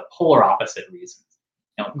just the polar opposite reasons.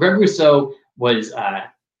 Greg Rousseau was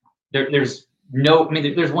there's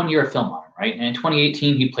 1 year of film on him, right? And in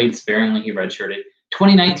 2018, he played sparingly. He redshirted.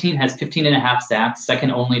 2019 has 15 and a half sacks,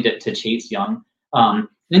 second only to Chase Young.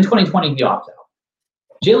 In 2020, he opted out.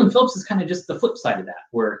 Jalen Phillips is kind of just the flip side of that,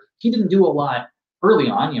 where he didn't do a lot early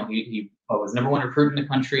on. He was number 1 recruit in the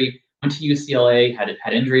country, went to UCLA,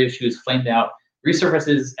 had injury issues, flamed out,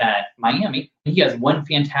 resurfaces at Miami, and he has 1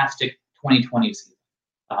 fantastic 2020 season.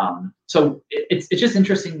 So it's just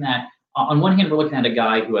interesting that on one hand, we're looking at a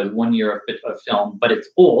guy who has 1 year of film, but it's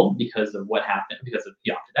old because of what happened, because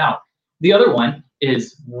he opted out. The other one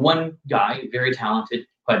is one guy, very talented,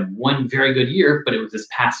 had 1 very good year, but it was this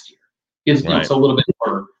past year. So a little bit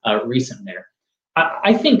more recent there.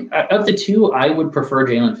 I think of the 2, I would prefer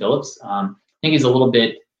Jalen Phillips. I think he's a little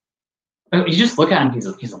bit. You just look at him;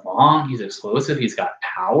 he's long, he's explosive, he's got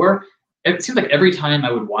power. It seems like every time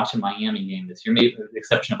I would watch a Miami game this year, maybe with the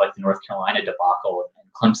exception of like the North Carolina debacle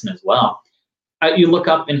and Clemson as well, you look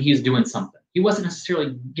up and he's doing something. He wasn't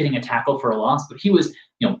necessarily getting a tackle for a loss, but he was,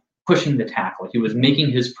 pushing the tackle. He was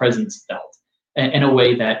making his presence felt in a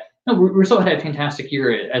way that. Rousseau had a fantastic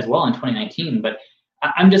year as well in 2019, but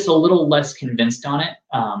I'm just a little less convinced on it,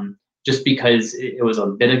 just because it was a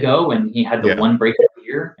bit ago and he had the 1 breakout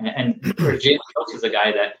year. And Jalen Phillips is a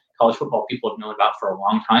guy that college football people have known about for a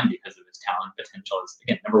long time because of his talent potential as,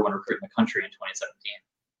 again, number 1 recruit in the country in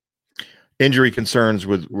 2017. Injury concerns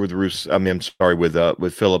with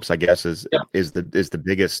Phillips, I guess, is the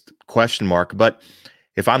biggest question mark. But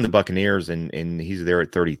if I'm the Buccaneers and he's there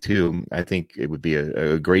at 32, I think it would be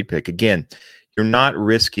a great pick. Again, you're not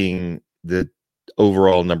risking the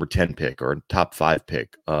overall number 10 pick or top 5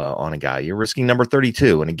 pick on a guy. You're risking number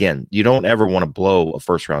 32. And again, you don't ever want to blow a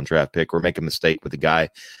first-round draft pick or make a mistake with a guy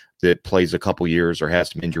that plays a couple years or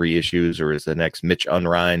has some injury issues or is the next Mitch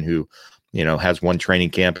Unrein who, has 1 training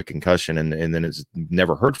camp, a concussion, and then is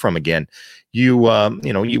never heard from again. You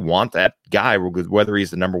want that guy, whether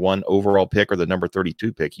he's the number 1 overall pick or the number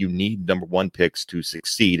 32 pick. You need number 1 picks to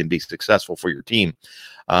succeed and be successful for your team.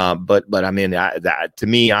 But I mean, to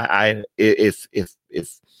me,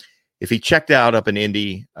 if he checked out up in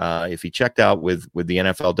Indy, if he checked out with the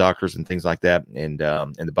NFL doctors and things like that, and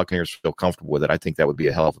the Buccaneers feel comfortable with it, I think that would be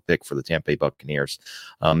a hell of a pick for the Tampa Bay Buccaneers,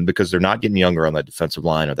 because they're not getting younger on that defensive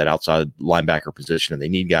line or that outside linebacker position, and they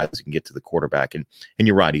need guys who can get to the quarterback. And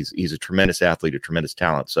you're right, he's a tremendous athlete, a tremendous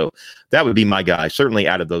talent. So that would be my guy. Certainly,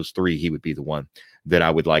 out of those 3, he would be the one that I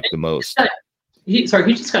would like the most. He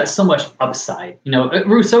just got so much upside.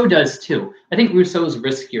 Rousseau does too. I think Rousseau's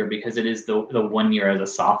riskier because it is the 1 year as a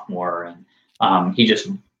sophomore, and he just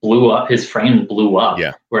blew up. His frame blew up.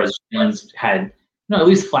 Yeah. Whereas Jalen's had at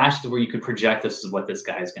least flashes where you could project this is what this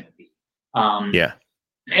guy is going to be.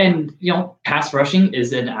 And pass rushing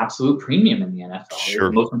is an absolute premium in the NFL. Sure.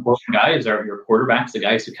 The most important guys are your quarterbacks, the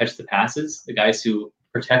guys who catch the passes, the guys who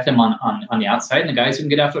protect them on the outside, and the guys who can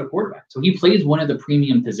get after the quarterback. So he plays one of the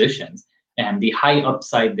premium positions. And the high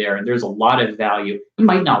upside there, there's a lot of value. It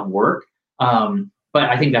might not work, but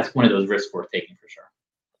I think that's one of those risks worth taking for sure.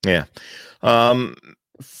 Yeah.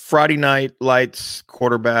 Friday Night Lights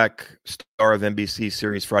quarterback, star of NBC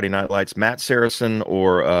series Friday Night Lights, Matt Saracen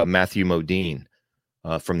or Matthew Modine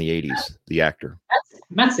from the 80s, the actor?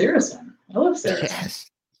 Matt Saracen. I love Saracen.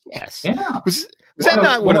 Yes. Yeah. Was that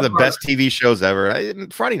not one of the best TV shows ever?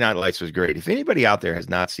 Friday Night Lights was great. If anybody out there has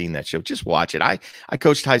not seen that show, just watch it. I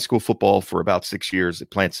coached high school football for about 6 years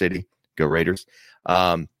at Plant City. Go Raiders.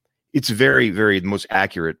 It's very, very the most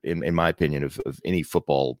accurate, in my opinion, of any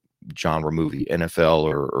football genre movie, NFL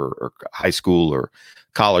or high school or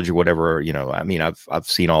college or whatever. I mean, I've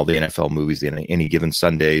seen all the NFL movies in Any Given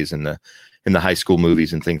Sundays and the high school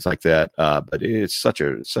movies and things like that. But it's such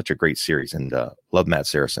a great series, and love Matt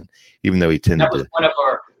Saracen, even though he tended to.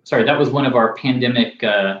 That was one of our pandemic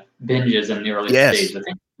binges in the early stage. I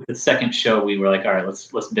think the second show we were like, all right,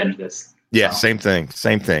 let's binge this. Yeah, same thing.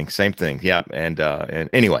 Yeah, and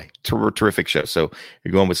anyway, terrific show. So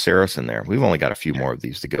you're going with Saracen there. We've only got a few more of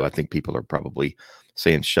these to go. I think people are probably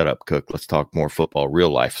saying, "Shut up, Cook. Let's talk more football,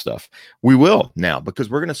 real life stuff." We will now, because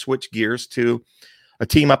we're going to switch gears to a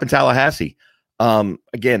team up in Tallahassee.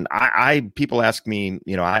 Again, people ask me,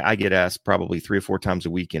 I get asked probably 3 or 4 times a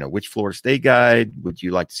week, which Florida State guy would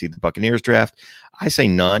you like to see the Buccaneers draft? I say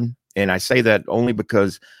none, and I say that only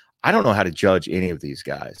because I don't know how to judge any of these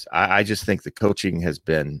guys. I just think the coaching has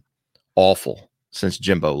been awful since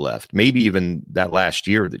Jimbo left. Maybe even that last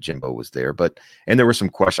year that Jimbo was there. And there were some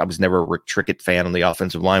questions. I was never a Rick Trickett fan on the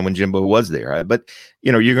offensive line when Jimbo was there. But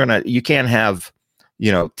you can't have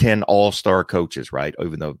 10 all-star coaches, right?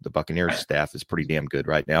 Even though the Buccaneers staff is pretty damn good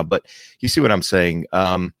right now. But you see what I'm saying?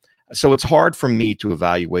 So it's hard for me to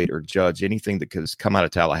evaluate or judge anything that has come out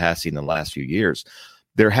of Tallahassee in the last few years.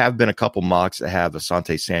 There have been a couple mocks that have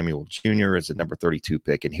Asante Samuel Jr. as a number 32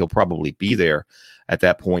 pick, and he'll probably be there at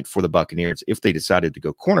that point for the Buccaneers. If they decided to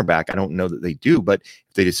go cornerback, I don't know that they do, but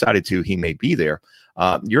if they decided to, he may be there.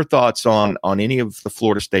 Your thoughts on any of the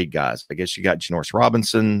Florida State guys? I guess you got Janoris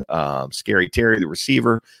Robinson, Scary Terry, the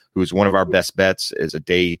receiver, who is one of our best bets as a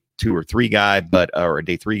day 2 or 3 guy, or a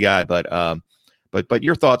day 3 guy. But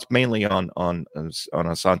your thoughts mainly on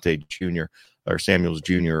Asante Jr. or Samuels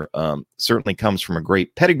Jr. Certainly comes from a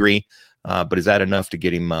great pedigree, but is that enough to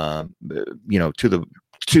get him, to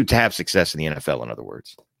have success in the NFL? In other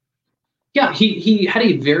words. Yeah, he had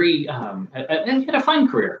a very he had a fine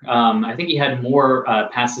career. I think he had more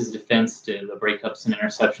passes defense to the breakups and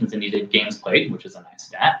interceptions than he did games played, which is a nice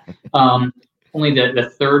stat. Only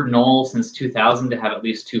the third Nole since 2000 to have at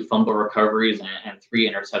least 2 fumble recoveries and 3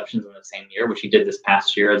 interceptions in the same year, which he did this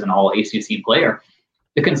past year as an all ACC player.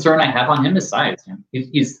 The concern I have on him is size. I think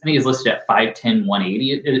he's listed at 5'10",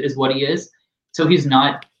 180 is what he is. So he's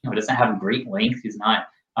not, doesn't have great length. He's not.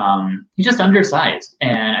 He's just undersized,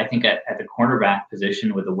 and I think at the cornerback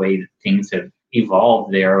position, with the way that things have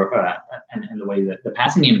evolved there, and the way that the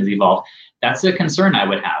passing game has evolved, that's a concern I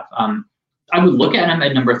would have. I would look at him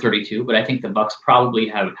at number 32, but I think the Bucs probably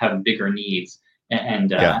have bigger needs, and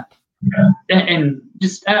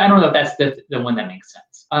just I don't know if that's the one that makes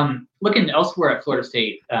sense. Looking elsewhere at Florida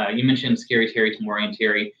State, you mentioned Scary Terry, Tamorrion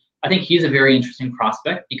Terry. I think he's a very interesting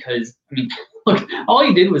prospect because, look, all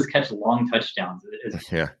he did was catch long touchdowns,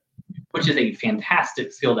 which is a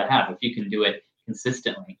fantastic skill to have if you can do it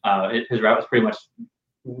consistently. His route was pretty much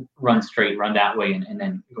run straight, run that way, and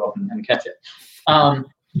then go up and catch it.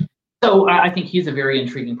 So I think he's a very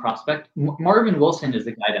intriguing prospect. Marvin Wilson is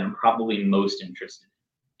the guy that I'm probably most interested in.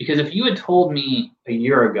 Because if you had told me a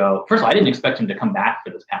year ago, first of all, I didn't expect him to come back for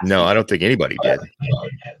this past season. I don't think anybody did.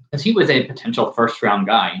 Because he was a potential first-round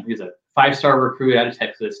guy. He was a 5-star recruit out of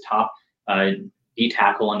Texas, top D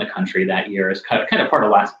tackle in the country that year. Is kind of part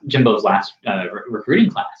of Jimbo's last recruiting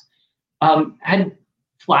class. Had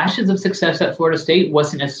flashes of success at Florida State,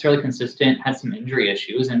 wasn't necessarily consistent, had some injury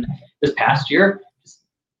issues, and this past year just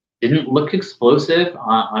didn't look explosive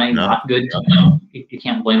on a not good team. You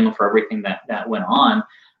can't blame him for everything that went on.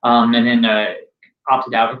 And then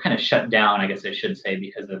opted out, or kind of shut down, I guess I should say,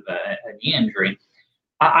 because of a knee injury.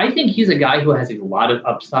 I think he's a guy who has a lot of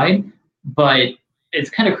upside, but it's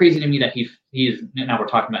kind of crazy to me that he's now we're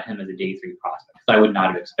talking about him as a day 3 prospect. I would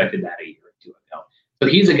not have expected that a year or 2 ago. So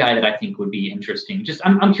he's a guy that I think would be interesting. Just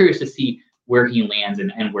I'm curious to see where he lands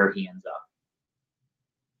and where he ends up.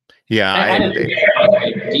 Yeah,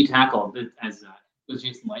 D tackle, as was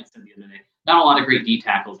Jason Light said the other day. Not a lot of great D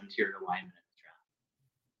tackles, interior linemen.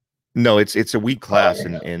 No, it's a weak class,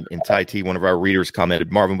 and Ty T, one of our readers, commented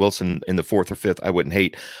Marvin Wilson in the 4th or 5th. I wouldn't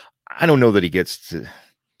hate. I don't know that he gets to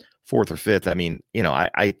 4th or 5th. I mean,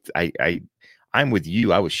 I'm with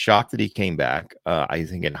you. I was shocked that he came back. I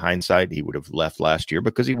think in hindsight, he would have left last year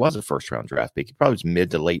because he was a first-round draft pick. He probably was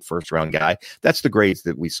mid to late first-round guy. That's the grades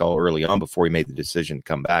that we saw early on before he made the decision to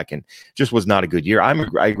come back, and just was not a good year. I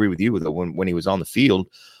agree with you with when he was on the field.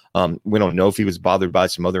 We don't know if he was bothered by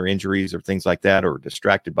some other injuries or things like that, or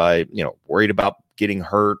distracted by, worried about getting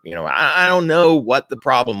hurt. I don't know what the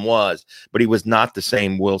problem was, but he was not the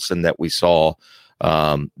same Wilson that we saw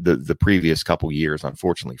the previous couple years,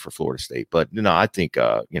 unfortunately, for Florida State. But I think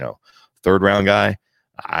third round guy,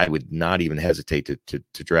 I would not even hesitate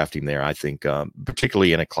to draft him there. I think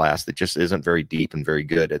particularly in a class that just isn't very deep and very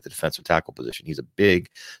good at the defensive tackle position. He's a big,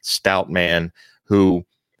 stout man who,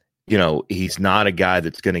 he's not a guy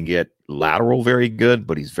that's going to get lateral very good,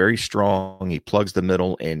 but he's very strong. He plugs the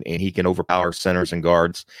middle, and he can overpower centers and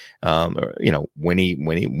guards. When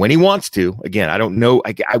he wants to. Again, I don't know.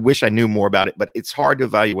 I wish I knew more about it, but it's hard to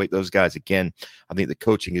evaluate those guys. Again, I think the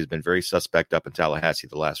coaching has been very suspect up in Tallahassee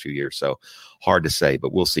the last few years, so hard to say.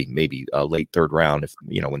 But we'll see. Maybe a late third round, if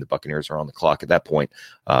when the Buccaneers are on the clock at that point,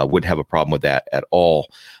 wouldn't have a problem with that at all.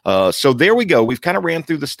 So there we go. We've kind of ran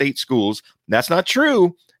through the state schools. That's not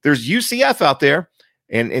true. There's UCF out there.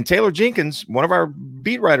 And Taylor Jenkins, one of our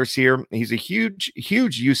beat writers here, he's a huge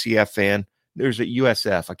UCF fan. There's a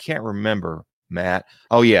USF. I can't remember, Matt.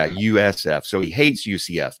 Oh, yeah, USF. So he hates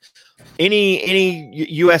UCF. Any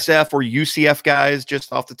USF or UCF guys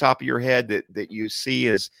just off the top of your head that you see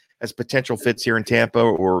as potential fits here in Tampa,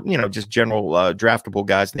 or, just general draftable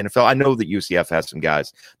guys in the NFL? I know that UCF has some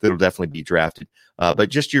guys that will definitely be drafted. But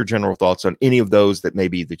just your general thoughts on any of those that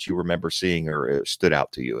maybe that you remember seeing or stood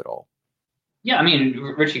out to you at all. Yeah, I mean,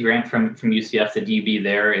 Richie Grant from UCF, the DB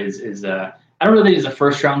there is I don't know that he's a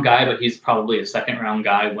first round guy, but he's probably a second round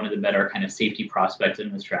guy, one of the better kind of safety prospects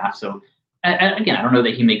in this draft. So again, I don't know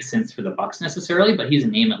that he makes sense for the Bucs necessarily, but he's a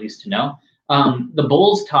name at least to know. The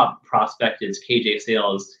Bulls' top prospect is KJ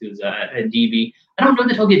Sales, who's a DB. I don't know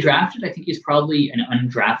that he'll get drafted. I think he's probably an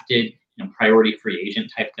undrafted, priority free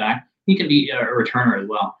agent type guy. He can be a returner as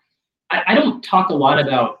well. I don't talk a lot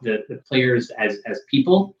about the players as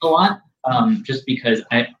people a lot. Just because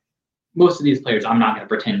most of these players, I'm not going to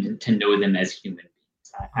pretend to know them as human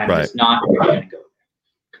beings. I'm just not going to go there.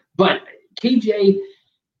 But KJ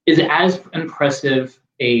is as impressive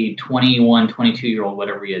a 21, 22-year-old,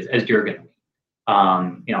 whatever he is, as you're going to be.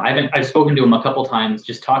 I've spoken to him a couple times,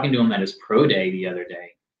 just talking to him at his pro day the other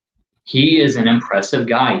day. He is an impressive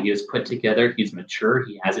guy. He is put together. He's mature.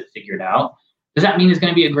 He has it figured out. Does that mean he's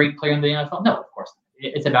going to be a great player in the NFL? No, of course not.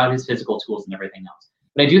 It's about his physical tools and everything else.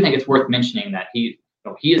 But I do think it's worth mentioning that he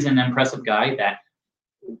is an impressive guy that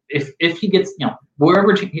if he gets,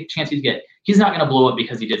 wherever chance he gets, he's not going to blow up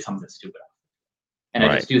because he did something stupid. And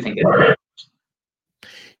I just do think it's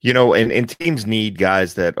and teams need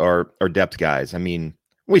guys that are depth guys. I mean,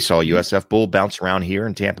 we saw USF Bull bounce around here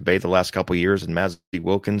in Tampa Bay the last couple of years, and Mazzy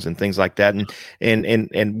Wilkins and things like that.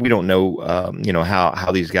 And we don't know,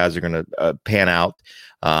 how these guys are going to pan out.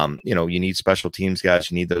 You need special teams guys.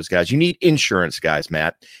 You need those guys. You need insurance guys,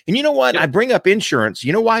 Matt. And you know what? I bring up insurance.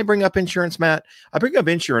 You know why I bring up insurance, Matt? I bring up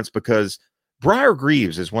insurance because Briar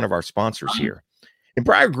Greaves is one of our sponsors here. And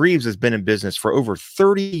Briar Greaves has been in business for over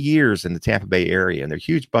 30 years in the Tampa Bay area, and they're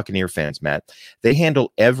huge Buccaneer fans, Matt. They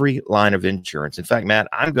handle every line of insurance. In fact, Matt,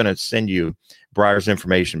 I'm going to send you Briar's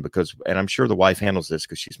information and I'm sure the wife handles this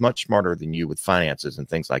because she's much smarter than you with finances and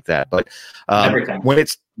things like that. But when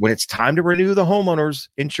it's time to renew the homeowner's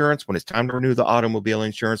insurance, when it's time to renew the automobile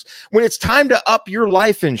insurance, when it's time to up your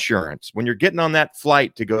life insurance, when you're getting on that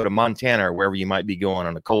flight to go to Montana or wherever you might be going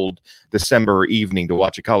on a cold December evening to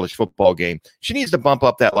watch a college football game, she needs to bump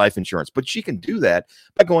up that life insurance. But she can do that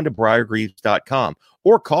by going to briargreaves.com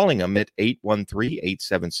or calling them at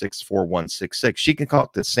 813-876-4166. She can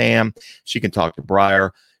talk to Sam. She can talk to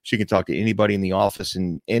Briar. She can talk to anybody in the office.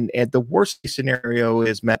 And the worst case scenario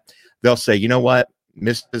is, Matt, they'll say, you know what,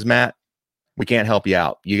 Mrs. Matt, we can't help you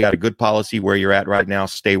out. You got a good policy where you're at right now.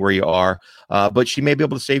 Stay where you are. But she may be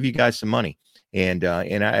able to save you guys some money. And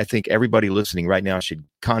I think everybody listening right now should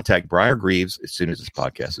contact Briar Greaves as soon as this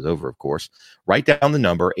podcast is over, of course. Write down the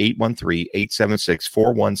number,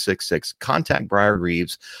 813-876-4166. Contact Briar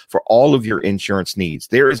Greaves for all of your insurance needs.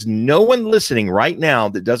 There is no one listening right now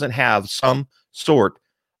that doesn't have some sort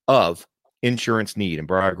of insurance need, and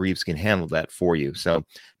Briar Greaves can handle that for you. So,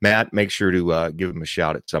 Matt, make sure to give him a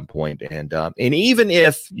shout at some point. And even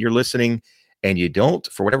if you're listening and you don't,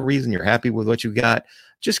 for whatever reason, you're happy with what you got,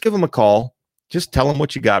 just give him a call. Just tell them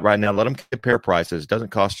what you got right now. Let them compare prices. It doesn't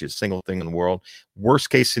cost you a single thing in the world. Worst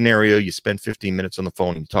case scenario, you spend 15 minutes on the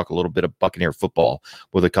phone and you talk a little bit of Buccaneer football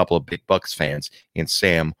with a couple of big Bucs fans in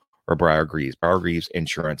Sam or Briar Greaves,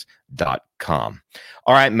 BriarGreavesInsurance.com.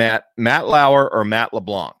 All right, Matt Lauer or Matt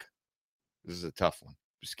LeBlanc? This is a tough one.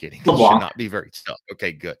 Just kidding. It should not be very tough.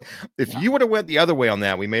 Okay, good. If you would have went the other way on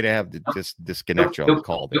that, we may have to just disconnect you on the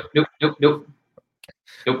call there. Nope.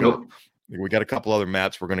 We got a couple other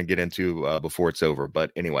Matts we're going to get into before it's over.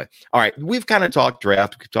 But anyway, all right. We've kind of talked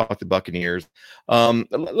draft. We've talked the Buccaneers.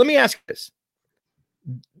 Let me ask you this.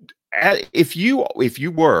 If you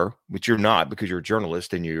were, which you're not because you're a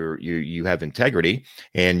journalist and you have integrity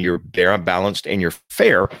and you're balanced and you're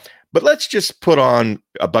fair, but let's just put on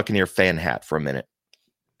a Buccaneer fan hat for a minute.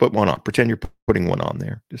 Put one on. Pretend you're putting one on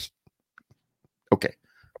there. Just okay.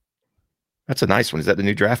 That's a nice one. Is that the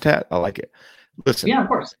new draft hat? I like it. Listen. Yeah, of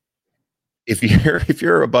course. If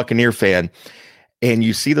you're a Buccaneer fan and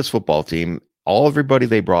you see this football team, everybody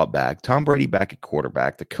they brought back, Tom Brady back at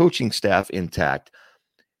quarterback, the coaching staff intact,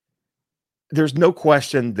 there's no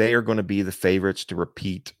question they are going to be the favorites to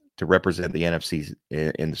represent the NFC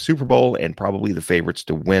in the Super Bowl and probably the favorites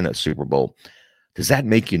to win a Super Bowl. Does that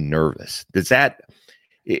make you nervous?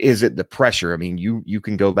 Is it the pressure? I mean, you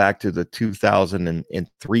can go back to the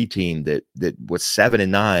 2003 team that was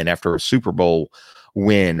 7-9 after a Super Bowl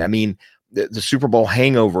win. I mean, the Super Bowl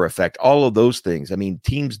hangover effect, all of those things. I mean,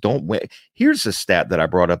 teams don't win. Here's a stat that I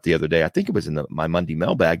brought up the other day. I think it was in my Monday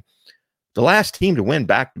mailbag. The last team to win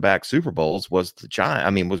back-to-back Super Bowls was the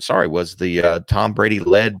Tom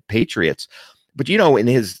Brady-led Patriots. But in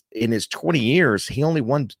his 20 years, he only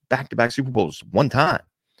won back-to-back Super Bowls one time.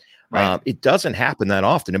 Right. It doesn't happen that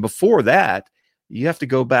often. And before that, you have to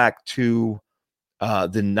go back to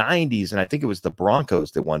the 90s, and I think it was the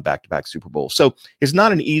Broncos that won back-to-back Super Bowls. So it's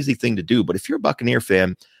not an easy thing to do. But if you're a Buccaneer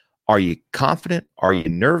fan, are you confident? Are you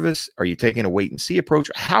nervous? Are you taking a wait-and-see approach?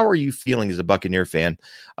 How are you feeling as a Buccaneer fan?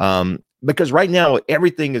 Because right now,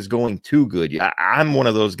 everything is going too good. I'm one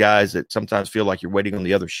of those guys that sometimes feel like you're waiting on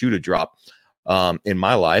the other shoe to drop in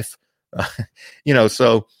my life.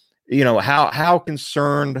 So, how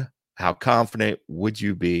concerned, how confident would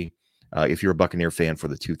you be if you're a Buccaneer fan for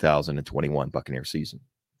the 2021 Buccaneer season?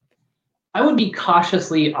 I would be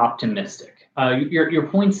cautiously optimistic. Your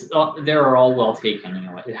points there are all well taken.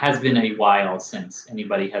 It has been a while since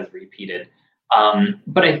anybody has repeated.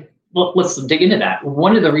 But let's dig into that.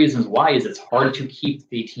 One of the reasons why is it's hard to keep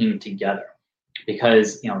the team together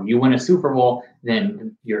because you win a Super Bowl,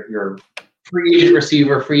 then your free agent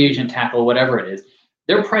receiver, free agent tackle, whatever it is,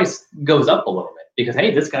 their price goes up a little bit because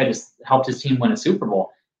hey, this guy just helped his team win a Super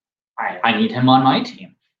Bowl. I need him on my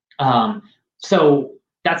team. So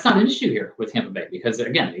that's not an issue here with Tampa Bay because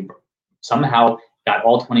again, they somehow got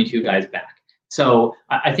all 22 guys back. So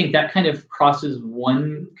I think that kind of crosses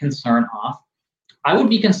one concern off. I would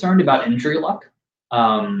be concerned about injury luck.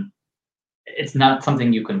 It's not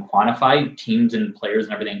something you can quantify. Teams and players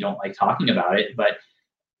and everything don't like talking about it, but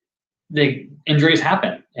the injuries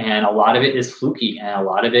happen, and a lot of it is fluky, and a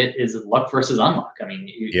lot of it is luck versus unluck. I mean,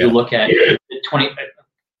 you look at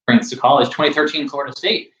 2013 Florida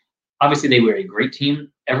State. Obviously, they were a great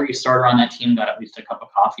team. Every starter on that team got at least a cup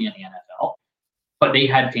of coffee in the NFL, but they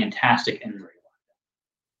had fantastic injury luck,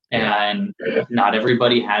 and not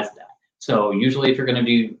everybody has that. So usually, if you're going to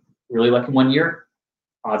be really lucky one year,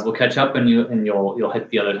 odds will catch up, and you'll hit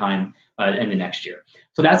the other time in the next year.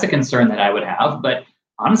 So that's a concern that I would have. But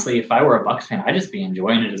honestly, if I were a Bucs fan, I'd just be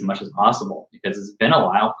enjoying it as much as possible because it's been a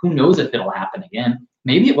while. Who knows if it'll happen again?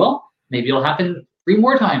 Maybe it will. Maybe it'll happen 3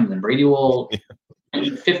 more times, and Brady will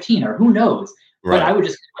eat 15, or who knows? Right. But I would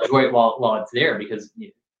just enjoy it while it's there because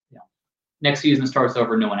next season starts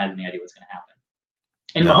over, no one has any idea what's going to happen.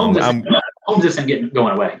 And Mahomes isn't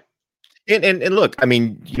going away. And look, I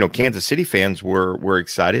mean, Kansas City fans were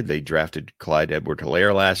excited. They drafted Clyde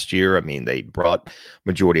Edwards-Helaire last year. I mean, they brought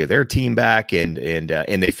majority of their team back, and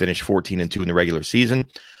they finished 14-2 in the regular season.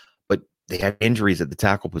 But they had injuries at the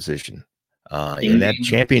tackle position in that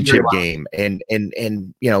championship game, and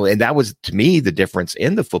that was to me the difference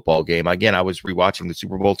in the football game. Again, I was rewatching the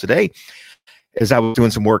Super Bowl today as I was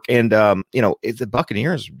doing some work, and the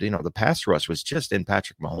Buccaneers, the pass rush was just in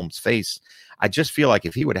Patrick Mahomes' face. I just feel like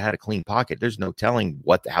if he would have had a clean pocket, there's no telling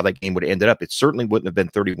how that game would have ended up. It certainly wouldn't have been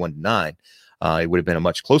 31-9. It would have been a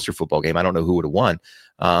much closer football game. I don't know who would have won.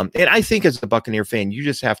 And I think as a Buccaneer fan, you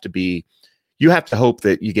just have to hope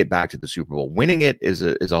that you get back to the Super Bowl. Winning it is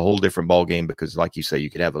a whole different ball game because, like you say,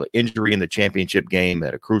 you could have an injury in the championship game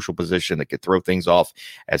at a crucial position that could throw things off,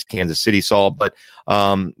 as Kansas City saw. But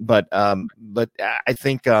I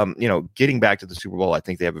think getting back to the Super Bowl, I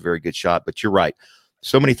think they have a very good shot. But you're right.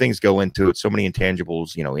 So many things go into it, so many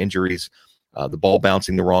intangibles, injuries, the ball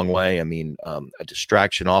bouncing the wrong way. I mean, a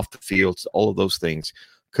distraction off the field, all of those things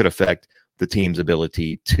could affect the team's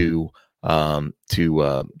ability to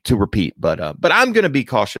to repeat. But I'm going to be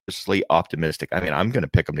cautiously optimistic. I mean, I'm going to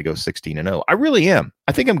pick them to go 16-0. I really am.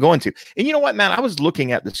 I think I'm going to. And you know what, man? I was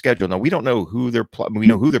looking at the schedule. Now we don't know who they're playing. We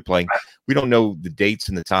know who they're playing. We don't know the dates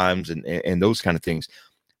and the times and those kind of things.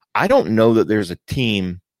 I don't know that there's a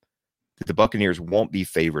team that the Buccaneers won't be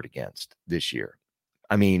favored against this year.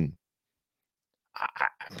 I mean,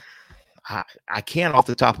 I can't off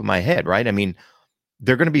the top of my head, right? I mean,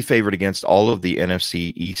 they're going to be favored against all of the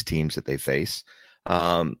NFC East teams that they face.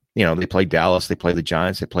 They play Dallas, they play the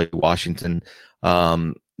Giants, they play Washington,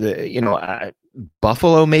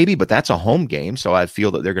 Buffalo maybe, but that's a home game. So I feel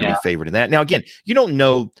that they're going to be favored in that. Now, again, you don't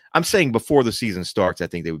know. I'm saying before the season starts, I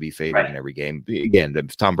think they would be favored in every game. Again,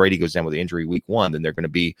 if Tom Brady goes down with an injury week 1, then they're going to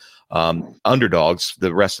be underdogs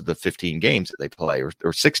the rest of the 15 games that they play,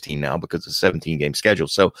 or 16 now because of the 17-game schedule.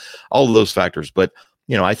 So all of those factors. But,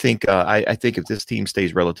 I think I think if this team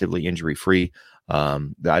stays relatively injury-free, I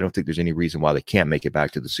don't think there's any reason why they can't make it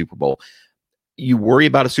back to the Super Bowl. You worry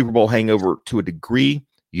about a Super Bowl hangover to a degree.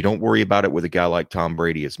 You don't worry about it with a guy like Tom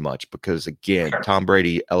Brady as much because, again, Tom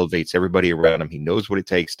Brady elevates everybody around him. He knows what it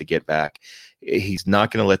takes to get back. He's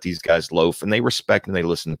not going to let these guys loaf, and they respect and they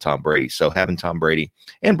listen to Tom Brady. So having Tom Brady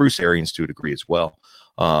and Bruce Arians to a degree as well,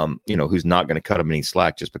 who's not going to cut him any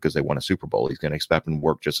slack just because they won a Super Bowl. He's going to expect them to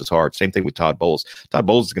work just as hard. Same thing with Todd Bowles. Todd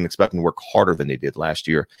Bowles is going to expect them to work harder than they did last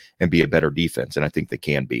year and be a better defense, and I think they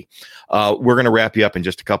can be. We're going to wrap you up in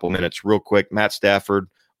just a couple minutes. Real quick, Matt Stafford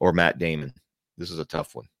or Matt Damon? This is a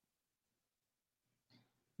tough one.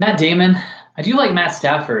 Matt Damon. I do like Matt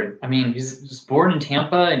Stafford. I mean, he's just born in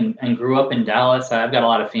Tampa and grew up in Dallas. I've got a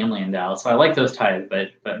lot of family in Dallas, so I like those ties,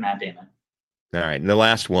 but Matt Damon. All right, and the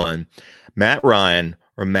last one, Matt Ryan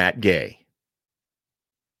or Matt Gay?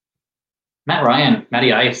 Matt Ryan,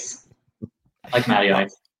 Matty Ice. I like Matty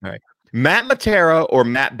Ice. All right. Matt Matera or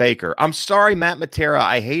Matt Baker? I'm sorry, Matt Matera.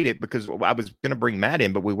 I hate it because I was going to bring Matt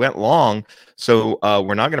in, but we went long. So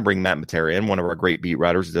we're not going to bring Matt Matera in, one of our great beat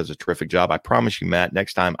writers who does a terrific job. I promise you, Matt,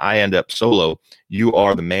 next time I end up solo, you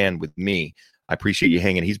are the man with me. I appreciate you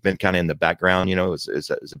hanging. He's been kind of in the background,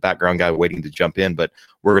 as a background guy waiting to jump in, but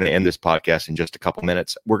we're going to end this podcast in just a couple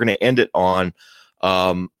minutes. We're going to end it on,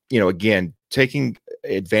 again, taking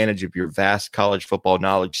advantage of your vast college football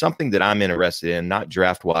knowledge, something that I'm interested in, not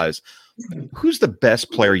draft wise. Who's the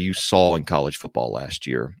best player you saw in college football last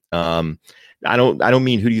year? I don't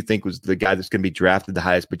mean who do you think was the guy that's going to be drafted the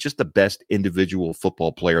highest, but just the best individual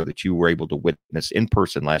football player that you were able to witness in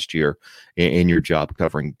person last year in your job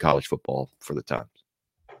covering college football for the Times.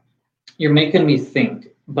 You're making me think,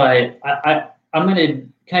 but I'm going to,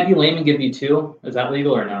 can I be lame and give you two? Is that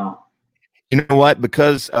legal or no? You know what?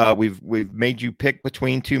 Because we've made you pick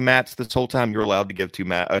between two Matts this whole time, you're allowed to give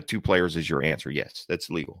two players as your answer. Yes,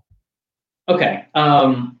 that's legal. Okay.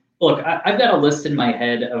 Look, I've got a list in my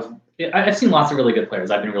head of, I've seen lots of really good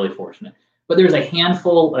players. I've been really fortunate. But there's a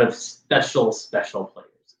handful of special players,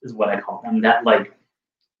 is what I call them, that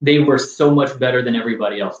they were so much better than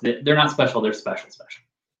everybody else. They're not special, they're special.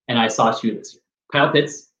 And I saw two this year. Kyle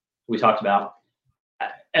Pitts, we talked about.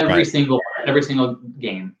 Every single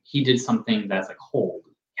game, he did something that's holy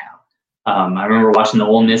cow. I remember watching the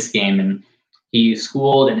Ole Miss game, and he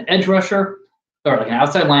schooled an edge rusher, or an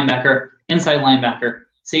outside linebacker, inside linebacker,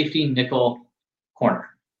 safety, nickel, corner.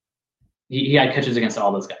 He had catches against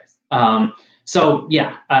all those guys. Kyle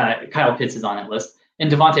Pitts is on that list. And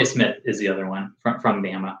Devontae Smith is the other one from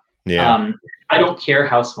Bama. Yeah. I don't care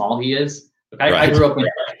how small he is. Look, I grew up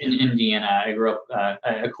in Indiana. I grew up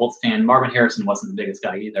a Colts fan. Marvin Harrison wasn't the biggest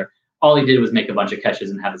guy either. All he did was make a bunch of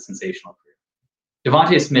catches and have a sensational career.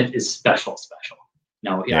 Devontae Smith is special.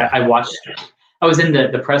 No, yeah. I watched. I was in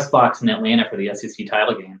the press box in Atlanta for the SEC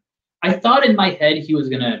title game. I thought in my head he was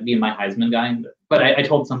going to be my Heisman guy, but I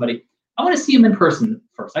told somebody, I want to see him in person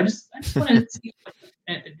first. I just want to see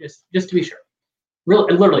him, just to be sure.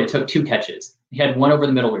 Literally, it took two catches. He had one over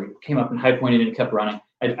the middle where he came up and high pointed and kept running.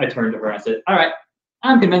 I turned to her and I said, all right,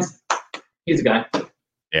 I'm convinced he's a guy.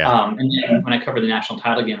 Yeah. And then when I covered the national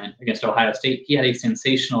title game against Ohio State, he had a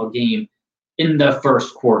sensational game in the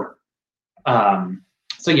first quarter. To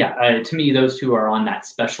me, those two are on that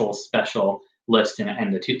special list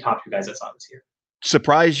and the top two guys I saw this year.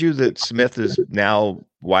 Surprise you that Smith is now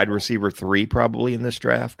wide receiver 3 probably in this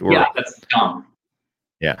draft? Or? Yeah, that's dumb.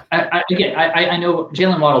 Yeah. I know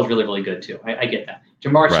Jalen Waddle is really, really good too. I get that.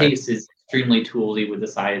 Jamar Chase is extremely toolsy with the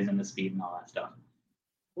size and the speed and all that stuff.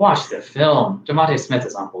 Watch the film. Devontae Smith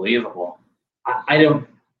is unbelievable. I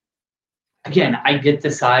get the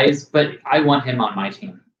size, but I want him on my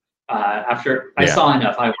team. After I saw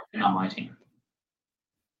enough, I want him on my team.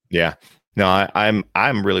 Yeah. No,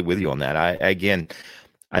 I'm really with you on that.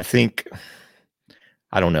 I think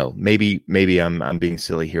I don't know. Maybe I'm being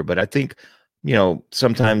silly here, but I think,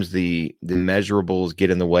 sometimes the measurables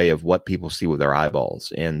get in the way of what people see with their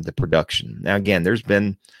eyeballs and the production. Now, again, there's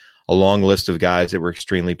been a long list of guys that were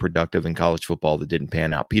extremely productive in college football that didn't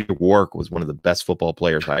pan out. Peter Warrick was one of the best football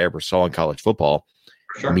players I ever saw in college football.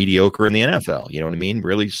 Sure. Mediocre in the NFL. You know what I mean?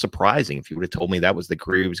 Really surprising. If you would have told me that was the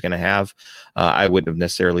career he was going to have, I wouldn't have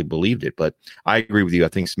necessarily believed it. But I agree with you. I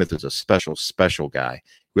think Smith is a special, special guy.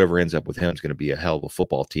 Whoever ends up with him is going to be a hell of a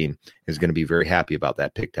football team, is going to be very happy about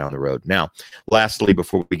that pick down the road. Now, lastly,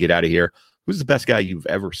 before we get out of here, who's the best guy you've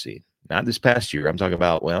ever seen? Not this past year. I'm talking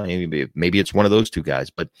about, well, maybe it's one of those two guys,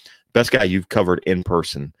 but best guy you've covered in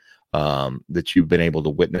person that you've been able to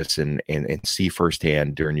witness and see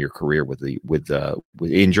firsthand during your career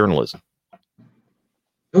in journalism.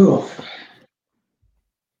 Ooh.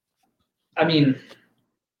 I mean,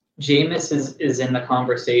 Jameis is in the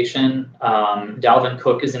conversation. Dalvin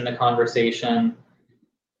Cook is in the conversation.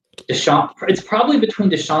 It's probably between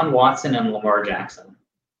Deshaun Watson and Lamar Jackson.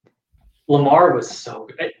 Lamar was so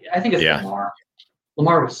good. I think it's Lamar.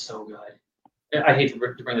 Lamar was so good. I hate to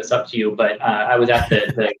bring this up to you, but I was at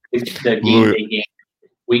the game day game,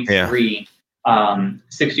 week 3,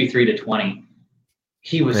 63-20.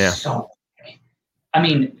 He was so quick. I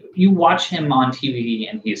mean, you watch him on TV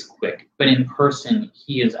and he's quick, but in person,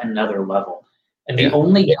 he is another level. And the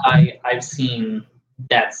only guy I've seen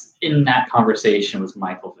that's in that conversation was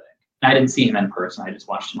Michael Vick. And I didn't see him in person. I just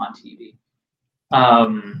watched him on TV.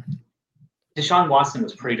 Deshaun Watson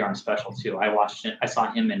was pretty darn special too. I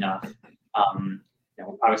saw him enough.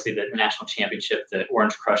 Obviously the national championship, the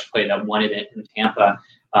Orange Crush play that won it in Tampa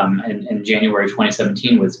in January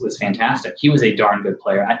 2017 was fantastic. He was a darn good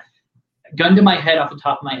player. Gun to my head, off the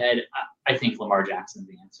top of my head, I think Lamar Jackson's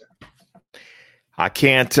the answer. I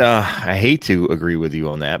can't. I hate to agree with you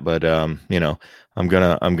on that, but I'm gonna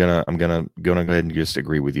go ahead and just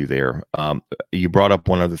agree with you there. You brought up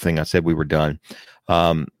one other thing. I said we were done.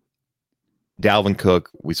 Dalvin Cook.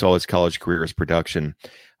 We saw his college career as production.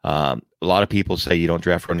 A lot of people say you don't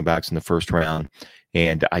draft running backs in the first round,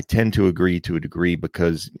 and I tend to agree to a degree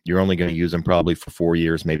because you're only going to use them probably for 4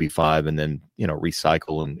 years, maybe 5, and then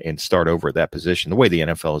recycle and start over at that position. The way the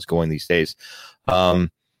NFL is going these days.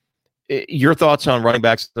 Your thoughts on running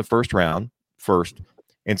backs in the first round, first,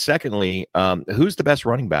 and secondly, who's the best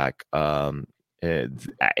running back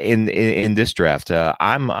in this draft?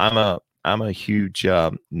 I'm a huge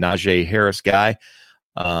Najee Harris guy.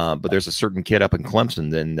 But there's a certain kid up in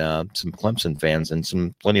Clemson, some Clemson fans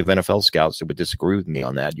and plenty of NFL scouts that would disagree with me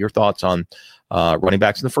on that. Your thoughts on running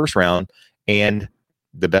backs in the first round and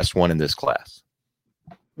the best one in this class?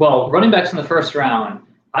 Well, running backs in the first round,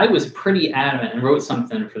 I was pretty adamant and wrote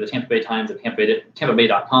something for the Tampa Bay Times at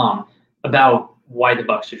TampaBay.com about why the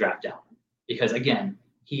Bucs should draft Dalvin. Because, again,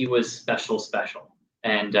 he was special.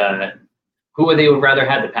 And who would they would rather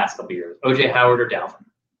had the past couple years, O.J. Howard or Dalvin?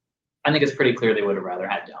 I think it's pretty clear they would have rather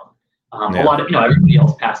had Dalvin. A lot of everybody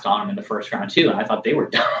else passed on him in the first round too, and I thought they were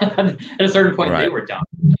done. At a certain point, They were done.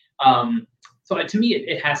 So to me,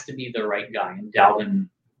 it has to be the right guy, and Dalvin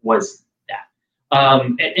was that.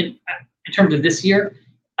 In terms of this year,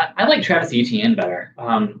 I like Travis Etienne better.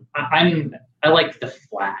 I like the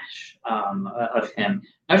flash of him.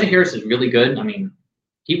 Najee Harris is really good. I mean,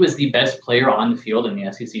 he was the best player on the field in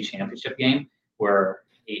the SEC championship game, where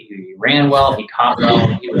he ran well, he caught well,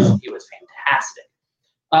 he was fantastic.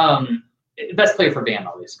 Best player for Bama,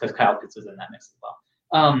 at least, because Kyle Pitts was in that mix as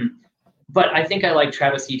well. But I think I like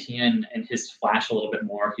Travis Etienne and his flash a little bit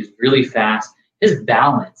more. He's really fast. His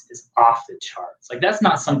balance is off the charts. Like, that's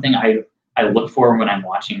not something I look for when I'm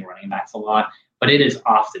watching running backs a lot, but it is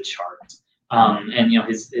off the charts. And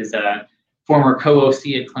his former co-OC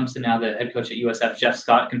at Clemson, now the head coach at USF, Jeff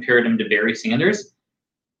Scott, compared him to Barry Sanders.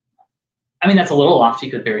 I mean, that's a little lofty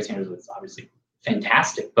because Barry Sanders was obviously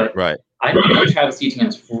fantastic, but I think Travis Etienne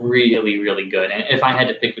is really, really good. And if I had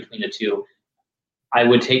to pick between the two, I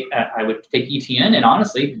would take Etienne. And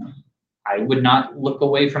honestly, I would not look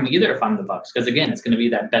away from either if I'm the Bucs, because again, it's going to be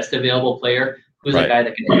that best available player who's a guy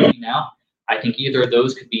that can hit me now. I think either of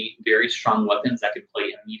those could be very strong weapons that could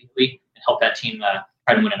play immediately and help that team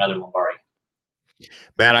try to win another Lombardi.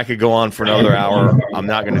 Man, I could go on for another hour. I'm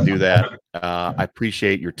not going to do that. I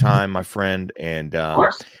appreciate your time, my friend, and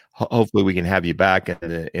hopefully we can have you back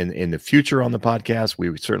in the future on the podcast.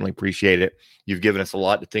 We would certainly appreciate it. You've given us a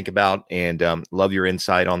lot to think about, and love your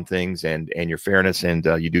insight on things and your fairness, and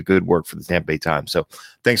you do good work for the Tampa Bay Times. So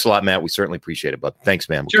thanks a lot, Matt. We certainly appreciate it, bud. Thanks,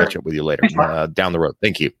 man. We'll catch up with you later down the road.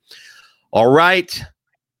 Thank you. All right.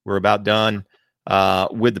 We're about done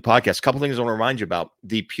with the podcast. A couple things I want to remind you about.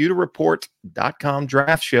 The PewterReport.com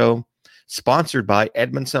draft show sponsored by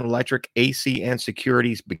Edmondson Electric AC and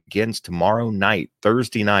Securities, begins tomorrow night,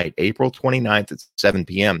 Thursday night, April 29th at 7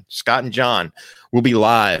 p.m. Scott and John will be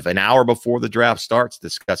live an hour before the draft starts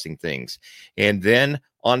discussing things. And then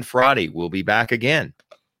on Friday, we'll be back again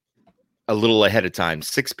a little ahead of time,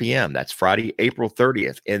 6 p.m. That's Friday, April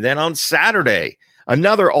 30th. And then on Saturday,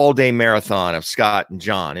 another all-day marathon of Scott and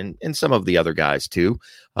John and some of the other guys too.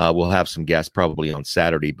 We'll have some guests probably on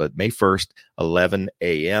Saturday, but May 1st, 11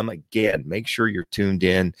 a.m. Again, make sure you're tuned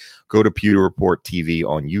in. Go to Pewter Report TV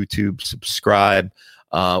on YouTube. Subscribe.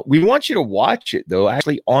 We want you to watch it, though,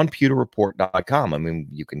 actually on pewterreport.com. I mean,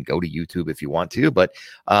 you can go to YouTube if you want to, but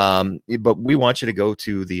we want you to go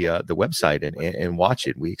to the website and watch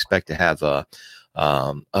it. We expect to have a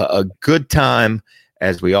good time,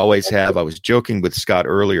 as we always have. I was joking with Scott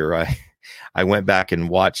earlier. I went back and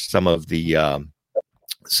watched some of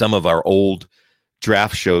our old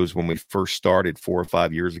draft shows when we first started 4 or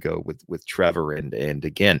 5 years ago with Trevor. And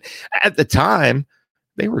again, at the time,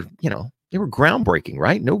 they were groundbreaking,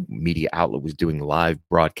 right? No media outlet was doing live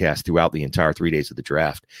broadcasts throughout the entire 3 days of the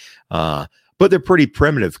draft. But they're pretty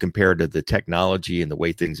primitive compared to the technology and the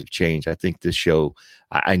way things have changed. I think this show,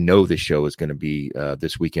 I know this show is going to be,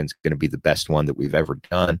 this weekend's going to be the best one that we've ever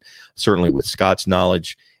done, certainly with Scott's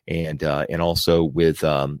knowledge and also with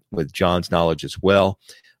John's knowledge as well.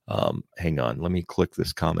 Hang on, let me click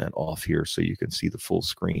this comment off here so you can see the full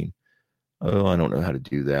screen. Oh, I don't know how to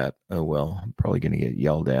do that. Oh, well, I'm probably going to get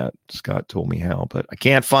yelled at. Scott told me how, but I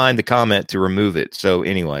can't find the comment to remove it. So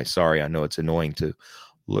anyway, sorry. I know it's annoying to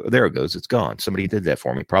look. There it goes. It's gone. Somebody did that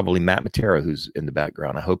for me. Probably Matt Matera, who's in the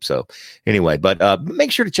background. I hope so. Anyway, but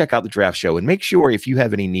make sure to check out the draft show and make sure if you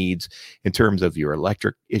have any needs in terms of your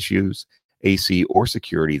electric issues, AC or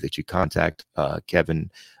security, that you contact Kevin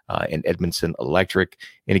and Edmondson Electric.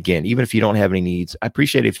 And again, even if you don't have any needs, I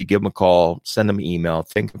appreciate it if you give them a call, send them an email,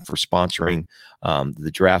 thank them for sponsoring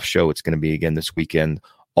the draft show. It's going to be again this weekend,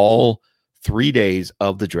 all 3 days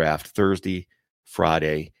of the draft, Thursday,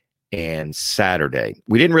 Friday, and Saturday.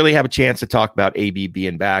 We didn't really have a chance to talk about AB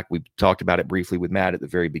being back. We talked about it briefly with Matt at the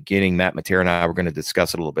very beginning. Matt Matera and I were going to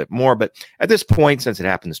discuss it a little bit more, but at this point, since it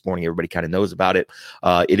happened this morning, everybody kind of knows about it.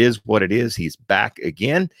 It is what it is. He's back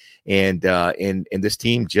again, and this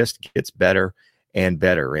team just gets better and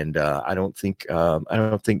better. And I don't think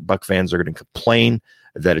Buck fans are going to complain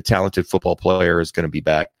that a talented football player is going to be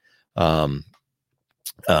back with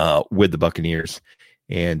the Buccaneers.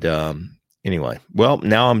 And anyway, well,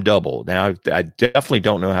 now I'm double. Now I definitely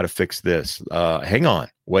don't know how to fix this. Hang on.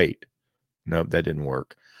 Wait. No, that didn't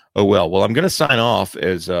work. Oh, well. Well, I'm going to sign off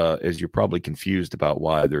as you're probably confused about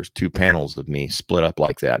why there's two panels of me split up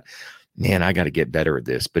like that. Man, I got to get better at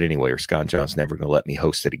this. But anyway, Scott John's never going to let me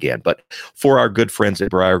host it again. But for our good friends at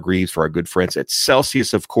Briar Greaves, for our good friends at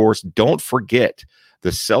Celsius, of course, don't forget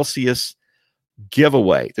the Celsius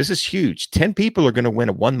giveaway. This is huge. 10 people are going to win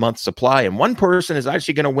a 1 month supply, and one person is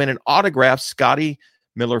actually going to win an autographed Scotty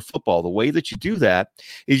Miller football. The way that you do that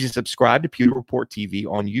is you subscribe to Pewter Report TV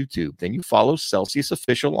on YouTube. Then you follow Celsius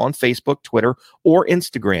Official on Facebook, Twitter, or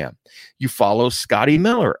Instagram. You follow Scotty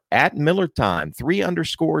Miller at MillerTime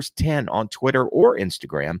 3_10 on Twitter or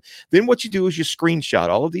Instagram. Then what you do is you screenshot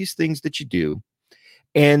all of these things that you do,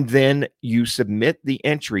 and then you submit the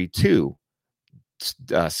entry to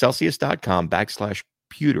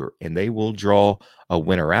Celsius.com/pewter, and they will draw a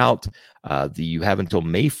winner out. You have until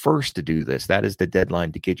May 1st to do this. That is the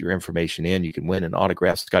deadline to get your information in. You can win an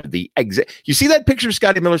autograph. Scotty, you see that picture of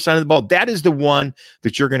Scotty Miller signing the ball? That is the one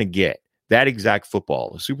that you're going to get. That exact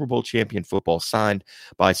football, a Super Bowl champion football signed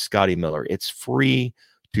by Scotty Miller. It's free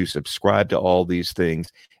to subscribe to all these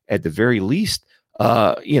things. At the very least,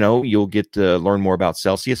 you'll get to learn more about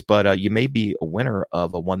Celsius, but you may be a winner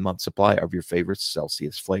of a 1 month supply of your favorite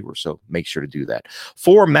Celsius flavor. So make sure to do that.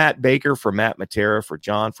 For Matt Baker, for Matt Matera, for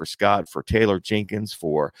John, for Scott, for Taylor Jenkins,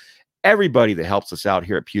 for everybody that helps us out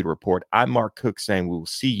here at Pewter Report, I'm Mark Cook saying we will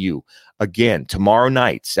see you again tomorrow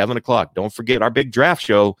night, 7 o'clock. Don't forget our big draft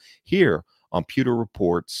show here on Pewter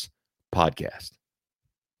Report's podcast.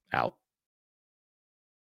 Out.